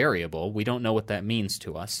is a variable. We don't know what that means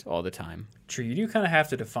to us all the time. True. You do kind of have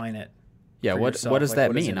to define it. Yeah, what yourself. does Like, that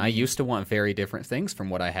what does mean? it I mean? used to want very different things from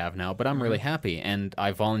what I have now, but I'm really happy. And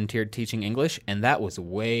I volunteered teaching English, and that was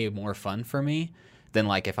way more fun for me than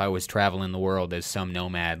like if I was traveling the world as some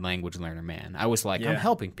nomad language learner man. I was like, I'm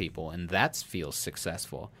helping people, and that feels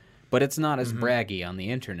successful. But it's not as braggy on the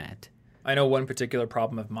internet. I know one particular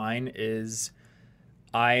problem of mine is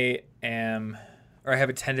I have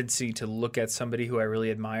a tendency to look at somebody who I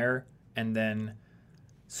really admire and then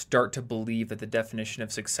start to believe that the definition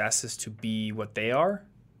of success is to be what they are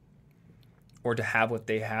or to have what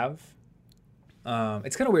they have.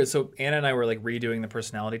 It's kind of weird. So Anna and I were like redoing the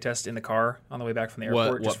personality test in the car on the way back from the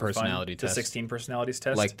airport. What personality test? The 16 personalities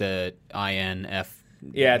test. Like the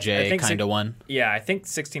INFJ I kind of one? Yeah, I think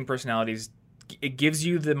 16 personalities, it gives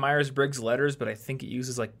you the Myers-Briggs letters, but I think it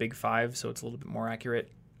uses like Big Five, so it's a little bit more accurate.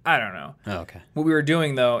 I don't know. Oh, okay. What we were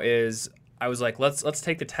doing, though, is I was like, let's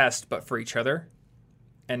take the test, but for each other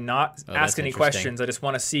and not ask any questions. I just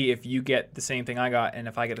want to see if you get the same thing I got and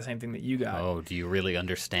if I get the same thing that you got. Oh, do you really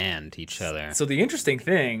understand each other? So the interesting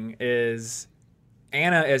thing is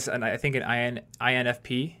Anna is, I think, an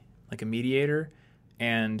INFP, like a mediator.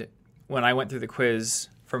 And when I went through the quiz,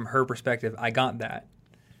 from her perspective, I got that.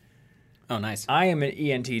 Oh, nice. I am an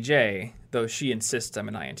ENTJ, though she insists I'm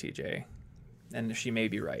an INTJ. And she may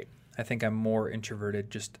be right. I think I'm more introverted,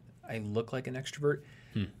 just I look like an extrovert.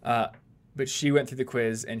 But she went through the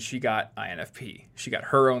quiz and she got INFP. She got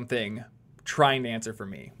her own thing trying to answer for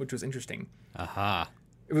me, which was interesting. Aha.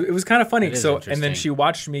 It was kind of funny. So, interesting. and then she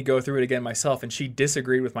watched me go through it again myself, and she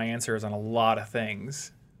disagreed with my answers on a lot of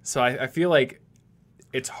things. So I feel like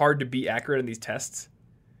it's hard to be accurate in these tests.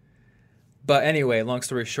 But anyway, long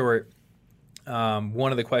story short,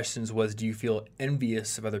 one of the questions was, do you feel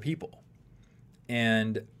envious of other people?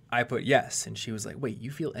 And I put yes. And she was like, wait,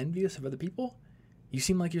 you feel envious of other people? You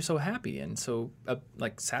seem like you're so happy and so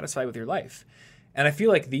like satisfied with your life. And I feel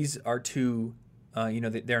like these are two,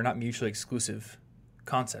 they're not mutually exclusive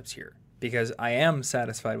concepts here, because I am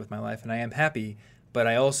satisfied with my life and I am happy, but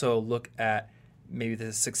I also look at maybe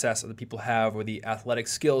the success other people have or the athletic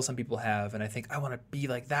skills some people have, and I think I want to be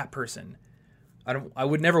like that person. I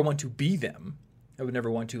would never want to be them. I would never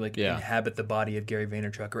want to inhabit the body of Gary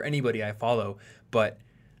Vaynerchuk or anybody I follow, but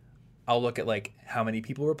I'll look at like how many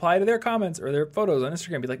people reply to their comments or their photos on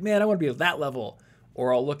Instagram and be like, man, I want to be at that level.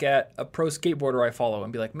 Or I'll look at a pro skateboarder I follow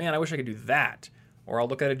and be like, man, I wish I could do that. Or I'll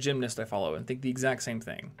look at a gymnast I follow and think the exact same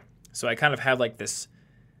thing. So I kind of have like this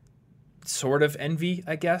sort of envy,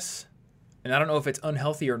 I guess. And I don't know if it's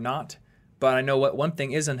unhealthy or not, but I know what one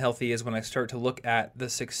thing is unhealthy is when I start to look at the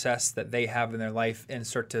success that they have in their life and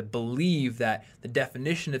start to believe that the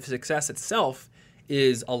definition of success itself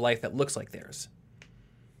is a life that looks like theirs.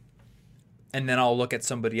 And then I'll look at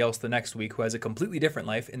somebody else the next week who has a completely different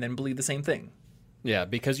life and then believe the same thing. Yeah,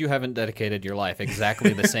 because you haven't dedicated your life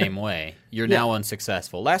exactly the same way. You're now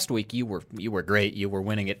unsuccessful. Last week you were great. You were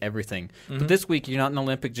winning at everything. Mm-hmm. But this week you're not an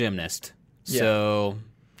Olympic gymnast. So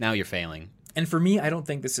now you're failing. And for me, I don't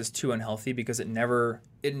think this is too unhealthy because it never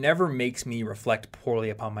makes me reflect poorly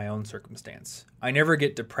upon my own circumstance. I never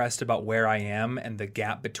get depressed about where I am and the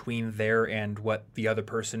gap between there and what the other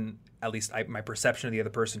person, at least my perception of the other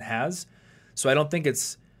person has. So I don't think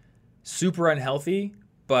it's super unhealthy,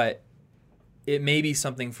 but it may be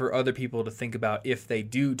something for other people to think about if they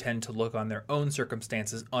do tend to look on their own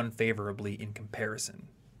circumstances unfavorably in comparison.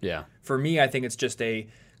 Yeah. For me, I think it's just a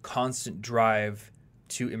constant drive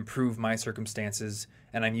to improve my circumstances,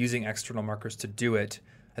 and I'm using external markers to do it.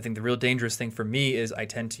 I think the real dangerous thing for me is I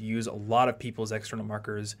tend to use a lot of people's external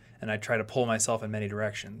markers, and I try to pull myself in many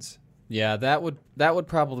directions. Yeah, that would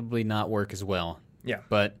probably not work as well. Yeah.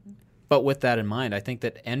 But with that in mind, I think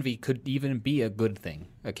that envy could even be a good thing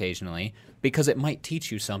occasionally, because it might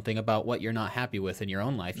teach you something about what you're not happy with in your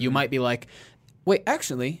own life. You might be like, wait,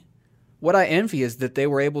 actually, what I envy is that they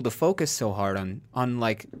were able to focus so hard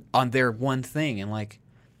on their one thing, and like,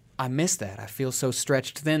 I miss that. I feel so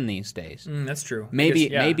stretched thin these days. That's true.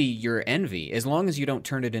 Maybe your envy, as long as you don't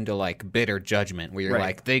turn it into like bitter judgment where you're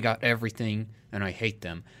like, they got everything and I hate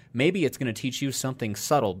them. Maybe it's going to teach you something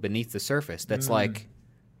subtle beneath the surface that's like,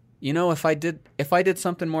 you know, if I did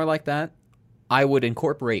something more like that, I would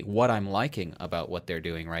incorporate what I'm liking about what they're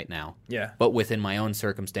doing right now. Yeah. But within my own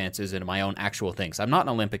circumstances and my own actual things. I'm not an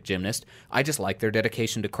Olympic gymnast. I just like their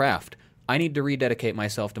dedication to craft. I need to rededicate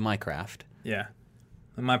myself to my craft. Yeah.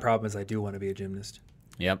 And my problem is I do want to be a gymnast.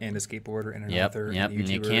 Yep. And a skateboarder and an author and a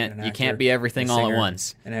YouTuber You and an actor, can't be everything all at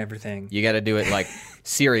once. And everything. You got to do it like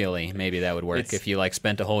serially. Maybe that would work if you like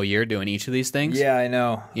spent a whole year doing each of these things. Yeah, I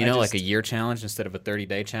know. Like a year challenge instead of a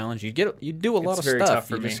 30-day challenge. You do a lot of very stuff. Tough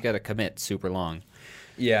for you me. just got to commit super long.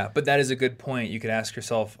 Yeah, but that is a good point. You could ask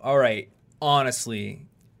yourself, all right, honestly,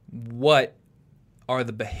 what are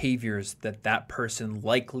the behaviors that person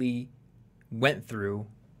likely went through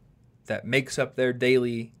that makes up their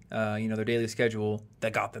daily, their daily schedule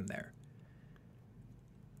that got them there.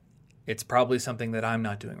 It's probably something that I'm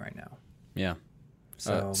not doing right now. Yeah.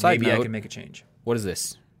 So Side maybe I note, can make a change. What is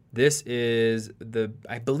this? This is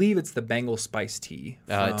I believe it's the Bengal spice tea.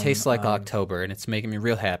 It tastes like October, and it's making me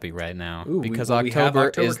real happy right now because we have October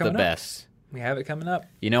October is the coming up. best. We have it coming up.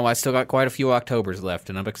 You know, I still got quite a few Octobers left,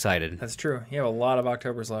 and I'm excited. That's true. You have a lot of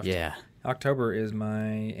Octobers left. Yeah. October is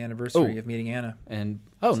my anniversary of meeting Anna. And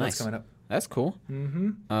So nice. that's coming up. That's cool.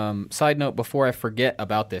 Mm-hmm. Side note, before I forget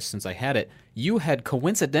about this, since I had it, you had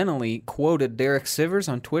coincidentally quoted Derek Sivers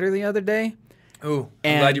on Twitter the other day. Ooh,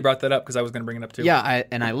 I'm And- glad you brought that up because I was going to bring it up too. Yeah,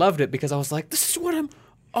 I loved it because I was like, this is what I'm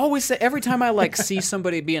always saying. Every time I see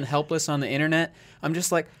somebody being helpless on the internet, I'm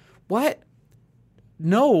just like, what?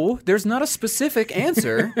 No, there's not a specific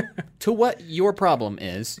answer to what your problem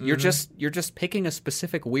is. You're just picking a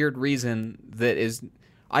specific weird reason that is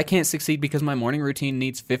I can't succeed because my morning routine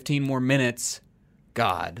needs 15 more minutes.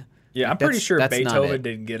 God. Yeah, I'm Like, pretty sure that's not Beethoven it.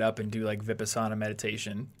 didn't get up and do like Vipassana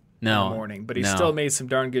meditation in No. the morning, but he No. still made some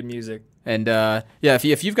darn good music. And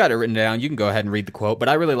if you've got it written down, you can go ahead and read the quote. But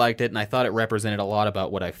I really liked it, and I thought it represented a lot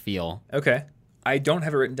about what I feel. Okay. I don't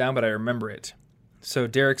have it written down, but I remember it. So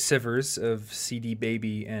Derek Sivers of CD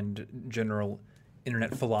Baby and general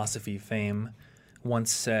internet philosophy fame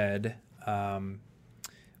once said,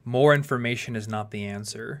 more information is not the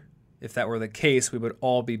answer. If that were the case, we would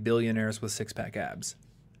all be billionaires with six-pack abs.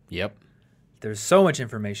 Yep. There's so much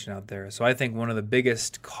information out there. So I think one of the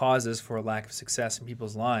biggest causes for a lack of success in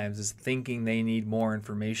people's lives is thinking they need more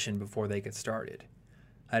information before they get started.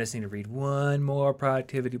 I just need to read one more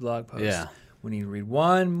productivity blog post. Yeah. We need to read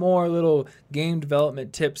one more little game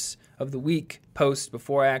development tips of the week post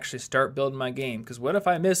before I actually start building my game. Because what if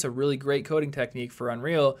I miss a really great coding technique for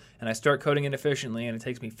Unreal and I start coding inefficiently and it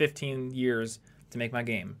takes me 15 years to make my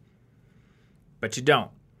game? But you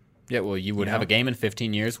don't. Yeah, well, you would have know? a game in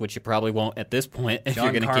 15 years, which you probably won't at this point if John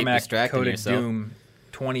you're going to keep Carmack distracting coded yourself. Doom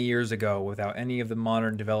 20 years ago without any of the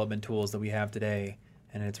modern development tools that we have today,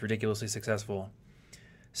 and it's ridiculously successful.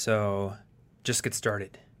 So just get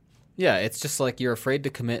started. Yeah, it's just like you're afraid to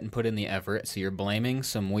commit and put in the effort, so you're blaming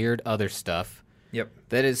some weird other stuff. Yep.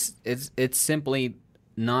 That is, it's simply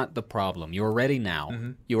not the problem. You're ready now.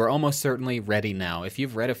 Mm-hmm. You are almost certainly ready now. If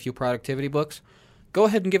you've read a few productivity books, go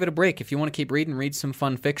ahead and give it a break. If you want to keep reading, read some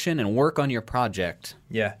fun fiction and work on your project.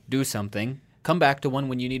 Yeah. Do something. Come back to one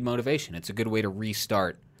when you need motivation. It's a good way to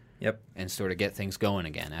restart Yep. and sort of get things going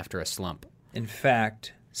again after a slump. In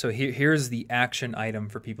fact, so here's the action item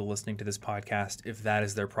for people listening to this podcast if that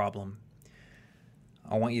is their problem.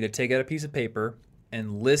 I want you to take out a piece of paper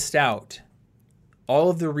and list out all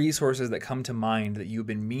of the resources that come to mind that you've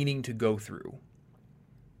been meaning to go through.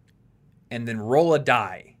 And then roll a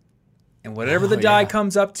die. And whatever the die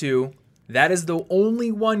comes up to, that is the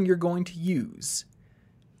only one you're going to use.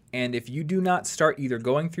 And if you do not start either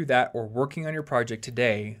going through that or working on your project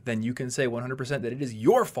today, then you can say 100% that it is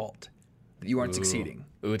your fault that you aren't succeeding.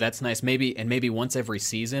 Ooh, that's nice. Maybe once every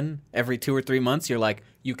season, every 2 or 3 months, you're like,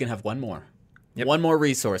 you can have one more. Yep. One more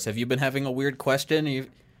resource. Have you been having a weird question?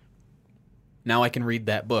 Now I can read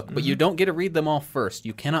that book. But you don't get to read them all first.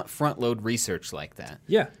 You cannot front load research like that.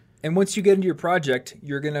 Yeah. And once you get into your project,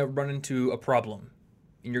 you're going to run into a problem.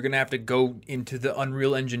 And you're going to have to go into the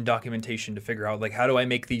Unreal Engine documentation to figure out, like, how do I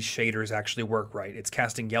make these shaders actually work right? It's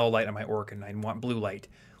casting yellow light on my orc and I want blue light.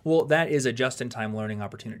 Well, that is a just-in-time learning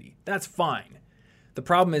opportunity. That's fine. The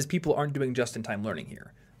problem is people aren't doing just-in-time learning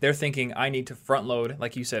here. They're thinking, I need to front load,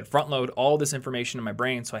 like you said, front load all this information in my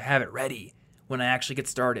brain so I have it ready when I actually get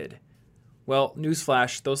started. Well,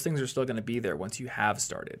 newsflash, those things are still going to be there once you have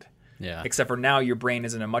started. Yeah. Except for now your brain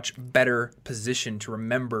is in a much better position to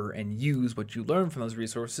remember and use what you learn from those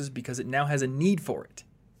resources because it now has a need for it.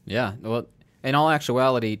 Yeah. Well, in all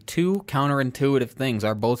actuality, 2 counterintuitive things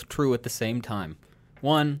are both true at the same time.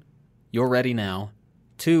 1, you're ready now.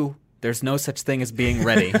 2, there's no such thing as being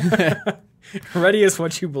ready. Ready is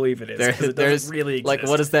what you believe it is. 'Cause it doesn't really exist. Like,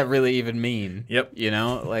 what does that really even mean? Yep. You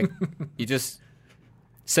know, like, you just,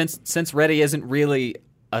 since ready isn't really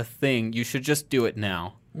a thing, you should just do it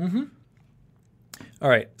now. Mm-hmm. All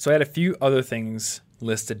right. So I had a few other things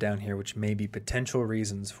listed down here, which may be potential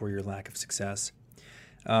reasons for your lack of success.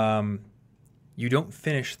 You don't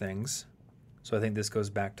finish things. So I think this goes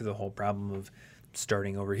back to the whole problem of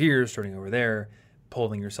starting over here, starting over there,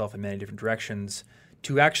 pulling yourself in many different directions.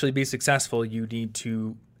 To actually be successful, you need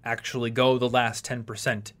to actually go the last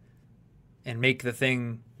 10% and make the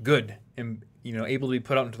thing good and, able to be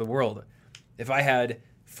put out into the world. If I had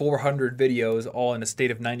 400 videos all in a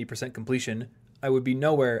state of 90% completion, I would be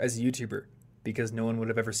nowhere as a YouTuber because no one would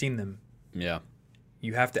have ever seen them. Yeah.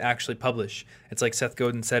 You have to actually publish. It's like Seth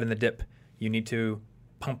Godin said in The Dip. You need to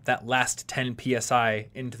pump that last 10 psi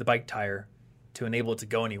into the bike tire to enable it to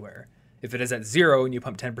go anywhere. If it is at 0 and you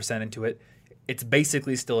pump 10% into it, it's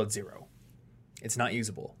basically still at 0. It's not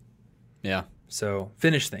usable. Yeah. So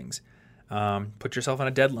finish things. Put yourself on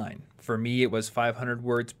a deadline. For me, it was 500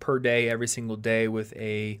 words per day, every single day, with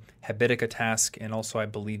a Habitica task, and also I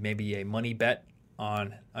believe maybe a money bet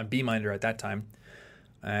on Beeminder at that time.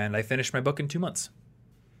 And I finished my book in 2 months.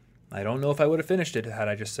 I don't know if I would have finished it had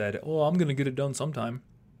I just said, "Oh, I'm going to get it done sometime,"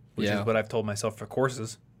 which is what I've told myself for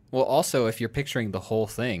courses. Well, also, if you're picturing the whole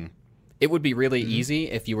thing, it would be really easy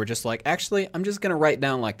if you were just like, actually, I'm just going to write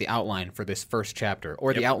down like the outline for this first chapter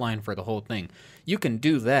or the outline for the whole thing. You can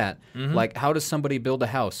do that. Like, how does somebody build a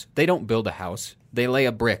house? They don't build a house. They lay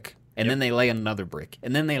a brick, and then they lay another brick,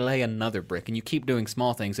 and then they lay another brick, and you keep doing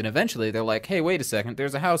small things, and eventually they're like, hey, wait a second,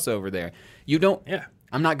 there's a house over there. You don't,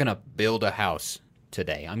 I'm not going to build a house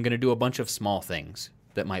today. I'm going to do a bunch of small things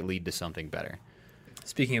that might lead to something better.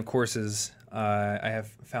 Speaking of courses, I have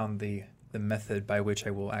found the method by which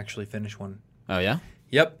I will actually finish one. Oh, yeah?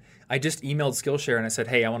 Yep. I just emailed Skillshare and I said,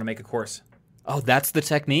 hey, I want to make a course. Oh, that's the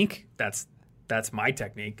technique? That's my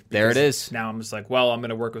technique. There it is. Now I'm just like, well, I'm going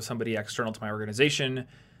to work with somebody external to my organization,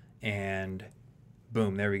 and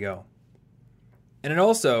boom, there we go. And it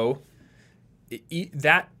also,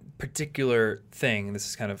 that particular thing, and this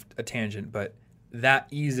is kind of a tangent, but that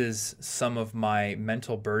eases some of my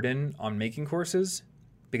mental burden on making courses,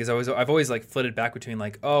 because I've always like flitted back between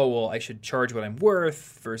like, oh, well, I should charge what I'm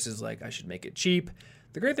worth versus like I should make it cheap.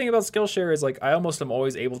 The great thing about Skillshare is like I almost am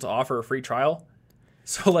always able to offer a free trial.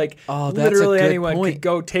 So like literally anyone could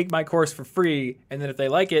go take my course for free, and then if they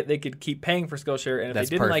like it, they could keep paying for Skillshare, and if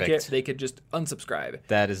they didn't like it, they could just unsubscribe.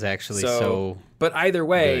 That is actually so But either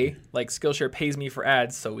way, good. like Skillshare pays me for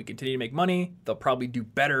ads, so we continue to make money. They'll probably do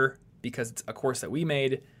better because it's a course that we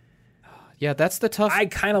made. Yeah, that's the tough. I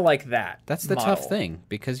kind of like that. That's the tough thing,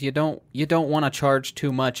 because you don't want to charge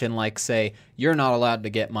too much and like say you're not allowed to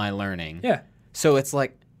get my learning. Yeah. So it's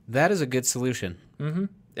like that is a good solution. Mm-hmm.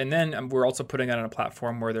 And then we're also putting it on a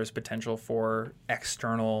platform where there's potential for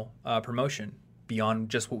external promotion beyond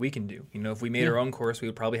just what we can do. You know, if we made our own course, we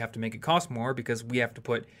would probably have to make it cost more because we have to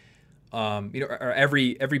put, or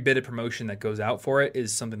every bit of promotion that goes out for it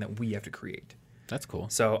is something that we have to create. That's cool.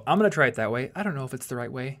 So I'm going to try it that way. I don't know if it's the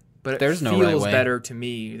right way, but There's it no right feels way. better to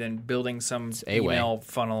me than building some email way.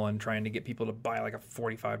 funnel and trying to get people to buy like a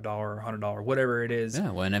 $45 or $100, whatever it is.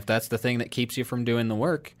 Yeah, well, and if that's the thing that keeps you from doing the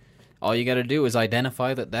work, all you got to do is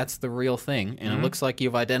identify that that's the real thing, and it looks like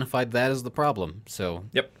you've identified that as the problem. So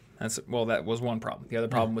Yep. That was one problem. The other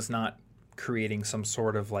problem was not creating some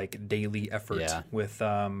sort of like daily effort with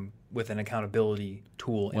an accountability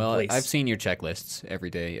tool in place. I've seen your checklists every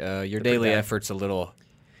day. Your They're daily pretty bad. effort's a little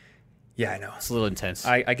Yeah, I know. it's a little intense.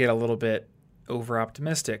 I get a little bit over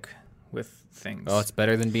optimistic with things. Well, it's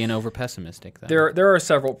better than being over pessimistic. Then. There are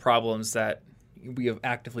several problems that we have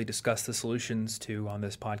actively discussed the solutions to on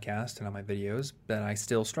this podcast and on my videos that I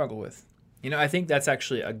still struggle with. You know, I think that's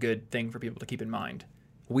actually a good thing for people to keep in mind.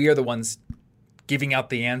 We are the ones giving out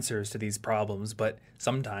the answers to these problems, but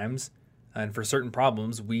sometimes, and for certain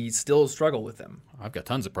problems, we still struggle with them. I've got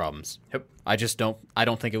tons of problems. Yep. I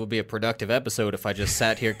don't think it would be a productive episode if I just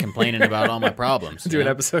sat here complaining about all my problems. Do an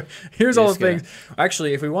episode. Here's all the things.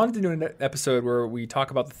 Actually, if we wanted to do an episode where we talk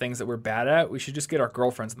about the things that we're bad at, we should just get our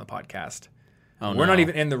girlfriends on the podcast. Oh, We're not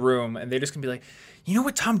even in the room, and they're just going to be like, you know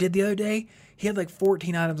what Tom did the other day? He had like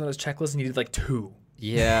 14 items on his checklist, and he did like 2.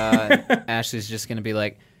 Yeah, Ashley's just going to be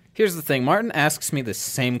like, here's the thing. Martin asks me the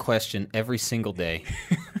same question every single day,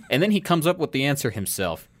 and then he comes up with the answer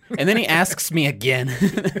himself, and then he asks me again.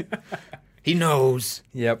 He knows.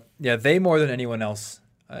 Yep. Yeah, they more than anyone else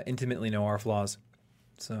intimately know our flaws.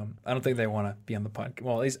 So I don't think they want to be on the podcast.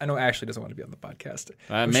 Well, at least I know Ashley doesn't want to be on the podcast.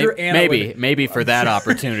 Maybe for that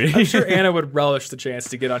opportunity. I'm sure Anna would relish the chance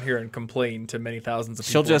to get on here and complain to many thousands of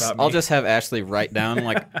people about me. I'll just have Ashley write down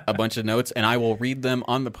like a bunch of notes, and I will read them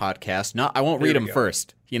on the podcast. I won't read them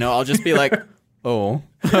first. You know, I'll just be like, oh,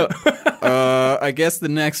 I guess the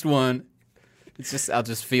next one. It's just I'll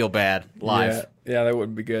just feel bad live. Yeah, that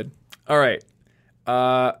wouldn't be good. All right.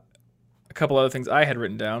 A couple other things I had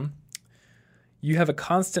written down. You have a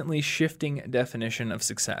constantly shifting definition of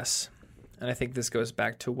success. And I think this goes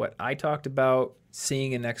back to what I talked about,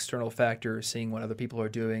 seeing an external factor, seeing what other people are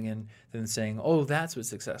doing, and then saying, oh, that's what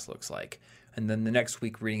success looks like. And then the next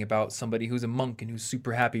week reading about somebody who's a monk and who's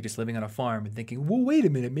super happy just living on a farm and thinking, well, wait a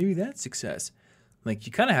minute, maybe that's success. Like,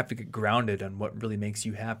 you kind of have to get grounded on what really makes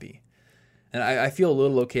you happy. And I feel a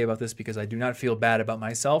little okay about this because I do not feel bad about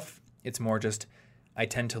myself. It's more just I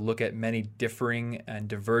tend to look at many differing and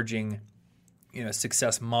diverging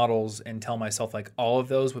success models and tell myself like all of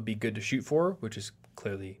those would be good to shoot for, which is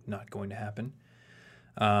clearly not going to happen.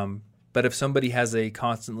 But if somebody has a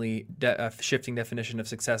constantly shifting definition of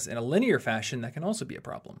success in a linear fashion, that can also be a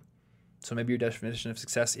problem. So maybe your definition of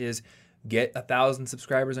success is get 1,000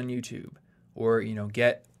 subscribers on YouTube, or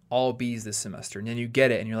get all B's this semester, and then you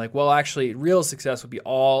get it, and you're like, well, actually, real success would be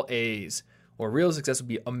all A's, or real success would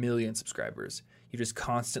be 1 million subscribers. You're just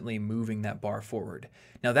constantly moving that bar forward.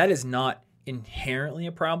 Now, that is not inherently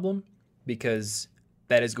a problem, because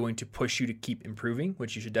that is going to push you to keep improving,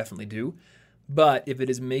 which you should definitely do. But if it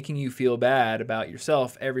is making you feel bad about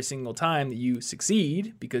yourself every single time that you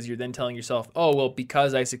succeed, because you're then telling yourself, oh, well,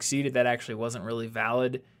 because I succeeded, that actually wasn't really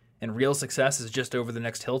valid, and real success is just over the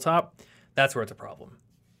next hilltop, that's where it's a problem.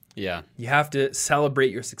 Yeah. You have to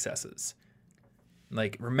celebrate your successes.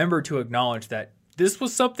 Like, remember to acknowledge that this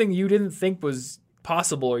was something you didn't think was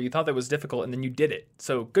possible, or you thought that was difficult, and then you did it.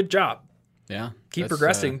 So good job. Yeah. Keep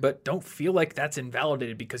progressing, but don't feel like that's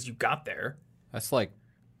invalidated because you got there. That's like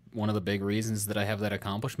one of the big reasons that I have that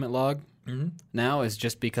accomplishment log now, is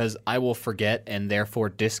just because I will forget and therefore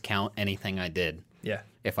discount anything I did. Yeah.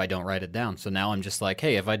 If I don't write it down. So now I'm just like,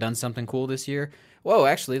 hey, have I done something cool this year? Whoa,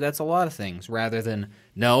 actually, that's a lot of things. Rather than,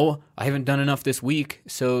 no, I haven't done enough this week,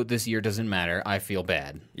 so this year doesn't matter. I feel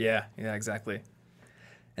bad. Yeah, exactly.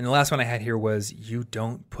 And the last one I had here was you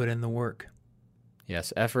don't put in the work.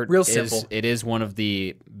 Yes, effort Real simple. It is one of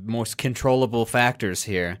the most controllable factors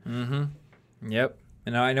here. Mm-hmm. Yep.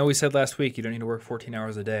 And I know we said last week you don't need to work 14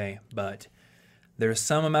 hours a day, but there's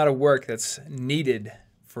some amount of work that's needed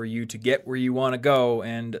for you to get where you want to go.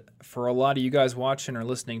 And for a lot of you guys watching or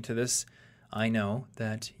listening to this, I know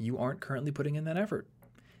that you aren't currently putting in that effort.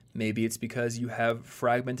 Maybe it's because you have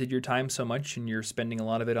fragmented your time so much and you're spending a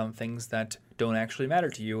lot of it on things that don't actually matter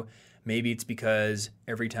to you. Maybe it's because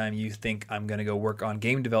every time you think I'm going to go work on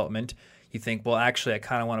game development, you think, well, actually, I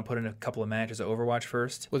kind of want to put in a couple of matches of Overwatch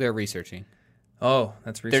first. Well, they're researching. Oh,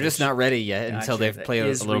 that's research. They're just not ready yet until they've played a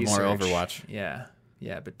little more Overwatch. Yeah.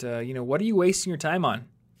 But, what are you wasting your time on?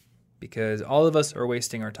 Because all of us are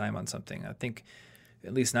wasting our time on something. I think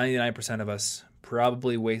at least 99% of us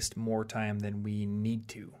probably waste more time than we need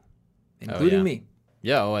to, including me.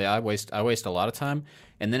 Yeah, well, I waste a lot of time,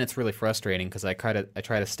 and then it's really frustrating because I try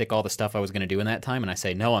to stick all the stuff I was going to do in that time, and I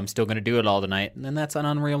say, no, I'm still going to do it all tonight, and then that's an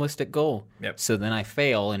unrealistic goal. Yep. So then I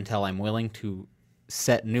fail until I'm willing to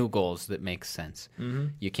set new goals that make sense. Mm-hmm.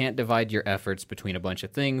 You can't divide your efforts between a bunch of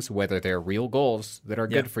things, whether they're real goals that are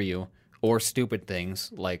good for you, or stupid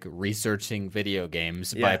things like researching video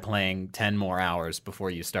games by playing 10 more hours before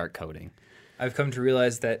you start coding. I've come to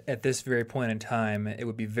realize that at this very point in time, it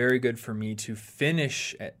would be very good for me to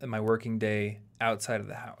finish my working day outside of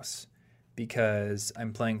the house, because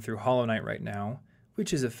I'm playing through Hollow Knight right now,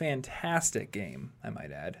 which is a fantastic game, I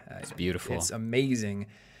might add. It's beautiful. It's amazing,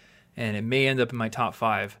 and it may end up in my top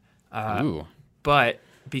 5. Ooh. But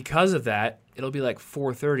because of that, it'll be like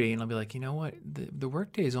 4:30, and I'll be like, you know what? The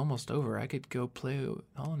workday is almost over. I could go play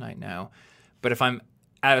Hollow Knight now. But if I'm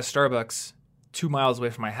at a Starbucks 2 miles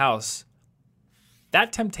away from my house,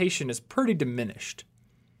 that temptation is pretty diminished,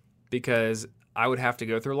 because I would have to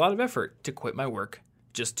go through a lot of effort to quit my work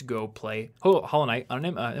just to go play Hollow Knight on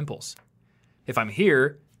an impulse. If I'm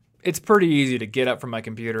here, it's pretty easy to get up from my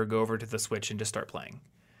computer, go over to the Switch, and just start playing.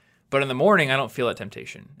 But in the morning, I don't feel that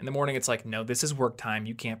temptation. In the morning, it's like, no, this is work time.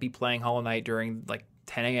 You can't be playing Hollow Knight during like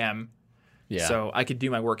 10 a.m. Yeah. So I could do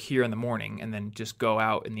my work here in the morning and then just go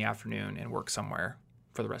out in the afternoon and work somewhere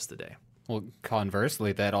for the rest of the day. Well,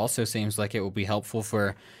 conversely, that also seems like it will be helpful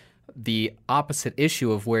for the opposite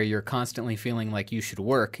issue of where you're constantly feeling like you should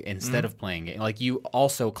work instead of playing it. Like, you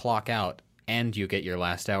also clock out and you get your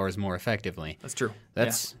last hours more effectively. That's true.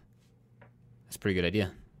 That's a pretty good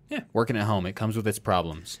idea. Yeah. Working at home, it comes with its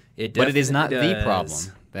problems. But it is not definitely the problem.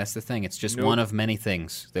 That's the thing. It's just one of many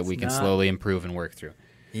things that we can slowly improve and work through.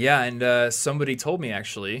 Yeah, and somebody told me,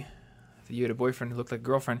 actually, that you had a boyfriend who looked like a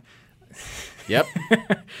girlfriend. Yep.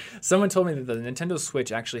 Someone told me that the Nintendo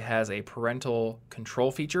Switch actually has a parental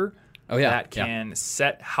control feature that can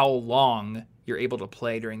set how long you're able to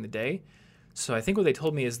play during the day. So I think what they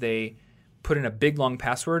told me is they put in a big, long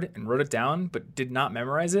password and wrote it down, but did not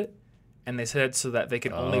memorize it. And they said so that they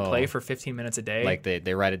could only play for 15 minutes a day. Like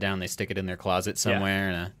they write it down, they stick it in their closet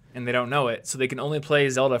somewhere. And they don't know it. So they can only play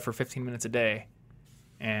Zelda for 15 minutes a day.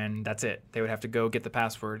 And that's it. They would have to go get the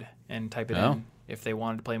password and type it in if they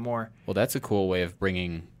wanted to play more. Well, that's a cool way of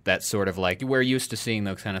bringing that sort of, like, we're used to seeing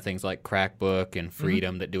those kind of things like Crackbook and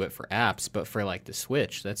Freedom that do it for apps, but for like the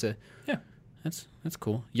Switch, that's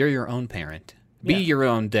cool. You're your own parent. Be your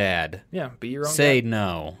own dad. Yeah, be your own Say dad.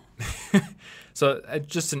 no. So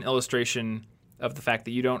just an illustration of the fact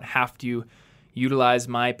that you don't have to, utilize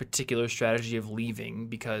my particular strategy of leaving,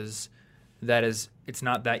 because it's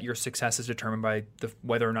not that your success is determined by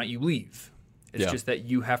whether or not you leave. It's just that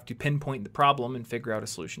you have to pinpoint the problem and figure out a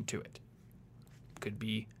solution to it. Could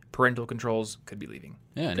be parental controls, could be leaving.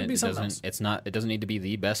 Yeah, and it doesn't need to be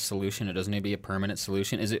the best solution. It doesn't need to be a permanent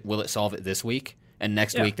solution. Will it solve it this week? And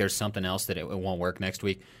next week there's something else that it won't work next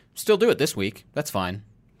week. Still do it this week. That's fine.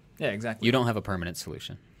 Yeah, exactly. You don't have a permanent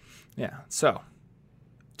solution. Yeah. So,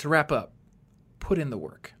 to wrap up, put in the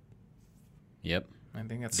work. Yep. I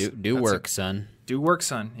think that's do work, son. Do work,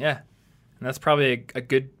 son. Yeah. And that's probably a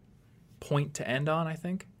good point to end on, I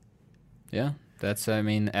think. Yeah.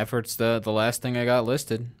 Effort's the last thing I got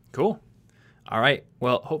listed. Cool. All right.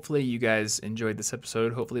 Well, hopefully you guys enjoyed this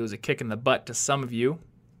episode. Hopefully it was a kick in the butt to some of you.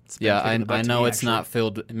 I know it's not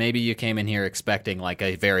filled. Maybe you came in here expecting like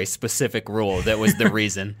a very specific rule that was the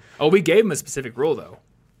reason. Oh, we gave him a specific rule, though.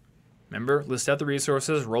 Remember? List out the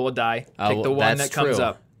resources, roll a die, pick the one that comes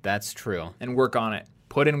up. That's true. And work on it.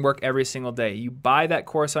 Put in work every single day. You buy that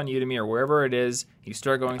course on Udemy or wherever it is. You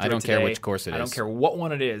start going through it today. I don't care which course it is. I don't care what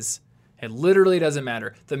one it is. It literally doesn't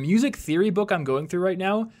matter. The music theory book I'm going through right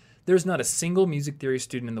now, there's not a single music theory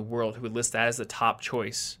student in the world who would list that as the top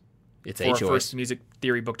choice. It's for a first music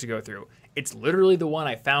theory book to go through. It's literally the one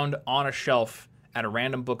I found on a shelf at a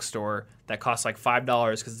random bookstore that costs like $5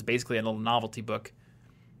 because it's basically a little novelty book.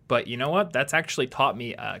 But you know what? That's actually taught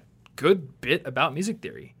me a good bit about music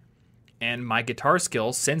theory. And my guitar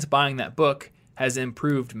skills since buying that book has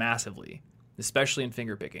improved massively, especially in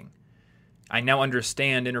fingerpicking. I now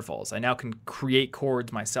understand intervals. I now can create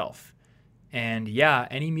chords myself. And yeah,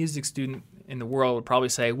 any music student in the world would probably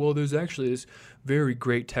say, well, there's actually this very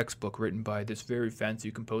great textbook written by this very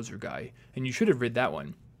fancy composer guy, and you should have read that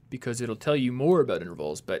one because it'll tell you more about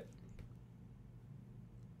intervals. But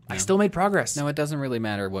I still made progress. No, it doesn't really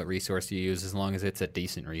matter what resource you use as long as it's a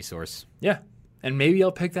decent resource. Yeah, and maybe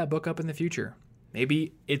I'll pick that book up in the future.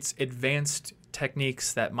 Maybe its advanced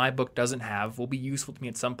techniques that my book doesn't have will be useful to me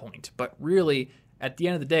at some point. But really, at the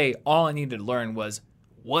end of the day, all I needed to learn was,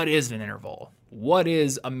 what is an interval? What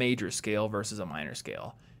is a major scale versus a minor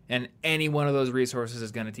scale? And any one of those resources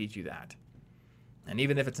is going to teach you that. And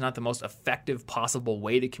even if it's not the most effective possible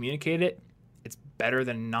way to communicate it, it's better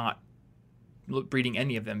than not reading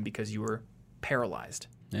any of them because you were paralyzed.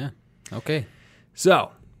 Yeah. Okay.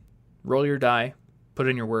 So, roll your die, put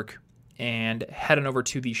in your work, and head on over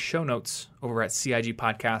to the show notes over at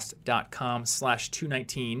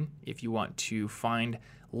cigpodcast.com/219 if you want to find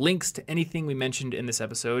links to anything we mentioned in this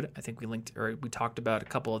episode. I think we talked about a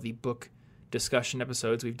couple of the book discussion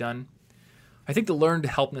episodes we've done. I think the learned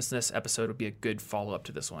helplessness episode would be a good follow-up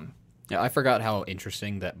to this one. Yeah, I forgot how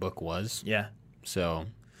interesting that book was. Yeah. So,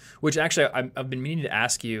 which actually I've been meaning to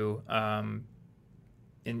ask you,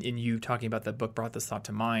 in you talking about that book brought this thought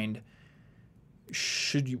to mind.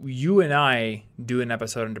 Should you and I do an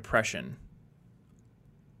episode on depression,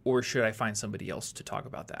 or should I find somebody else to talk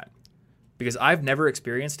about that? Because I've never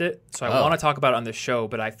experienced it, so I want to talk about it on this show,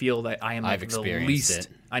 but I feel that I am I've the experienced least. it.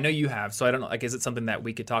 I know you have, so I don't know. Like, is it something that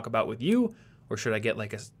we could talk about with you, or should I get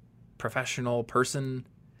like a professional person?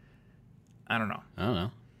 I don't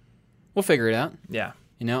know. We'll figure it out. Yeah.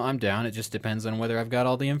 I'm down. It just depends on whether I've got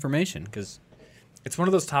all the information, because it's one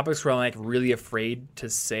of those topics where I'm like really afraid to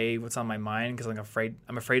say what's on my mind because I'm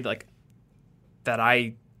afraid like that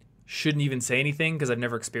I shouldn't even say anything because I've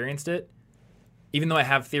never experienced it, even though I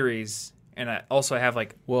have theories. And I have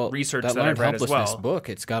like research that I've read as well. That book,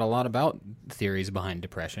 it's got a lot about theories behind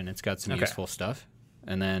depression. It's got some useful stuff.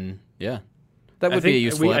 And then, that would be a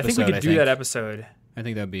useful episode. I think we could do that episode. I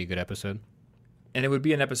think that would be a good episode. And it would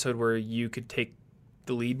be an episode where you could take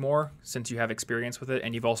the lead more since you have experience with it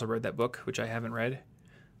and you've also read that book, which I haven't read.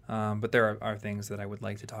 But there are things that I would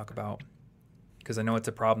like to talk about because I know it's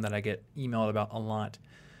a problem that I get emailed about a lot.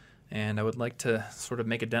 And I would like to sort of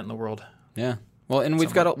make a dent in the world. Yeah. Well, and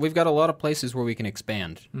we've got a lot of places where we can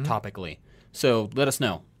expand topically. So let us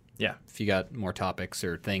know. Yeah. If you got more topics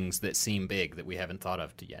or things that seem big that we haven't thought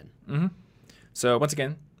of yet. Mm-hmm. So once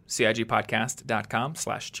again,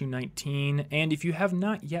 cigpodcast.com/219. And if you have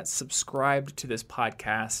not yet subscribed to this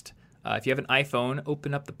podcast, if you have an iPhone,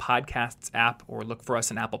 open up the Podcasts app or look for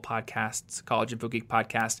us in Apple Podcasts, College Info Geek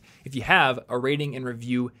Podcast. If you have, a rating and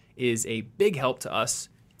review is a big help to us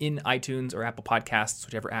in iTunes or Apple Podcasts,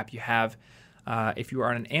 whichever app you have. If you are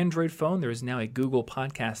on an Android phone, there is now a Google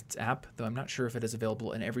Podcasts app, though I'm not sure if it is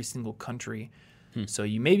available in every single country. So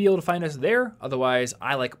you may be able to find us there. Otherwise,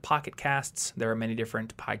 I like Pocket Casts. There are many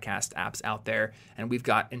different podcast apps out there, and we've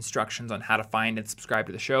got instructions on how to find and subscribe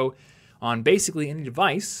to the show on basically any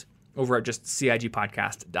device over at just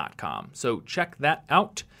cigpodcast.com. So check that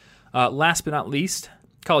out. Last but not least,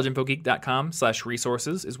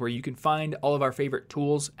 collegeinfogeek.com/resources is where you can find all of our favorite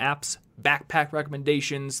tools, apps, backpack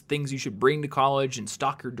recommendations, things you should bring to college and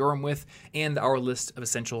stock your dorm with, and our list of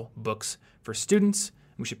essential books for students.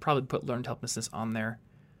 We should probably put Learned Helplessness on there.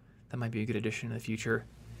 That might be a good addition in the future.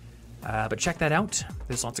 But check that out.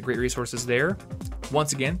 There's lots of great resources there.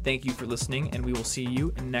 Once again, thank you for listening, and we will see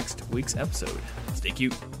you in next week's episode. Stay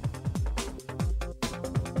cute.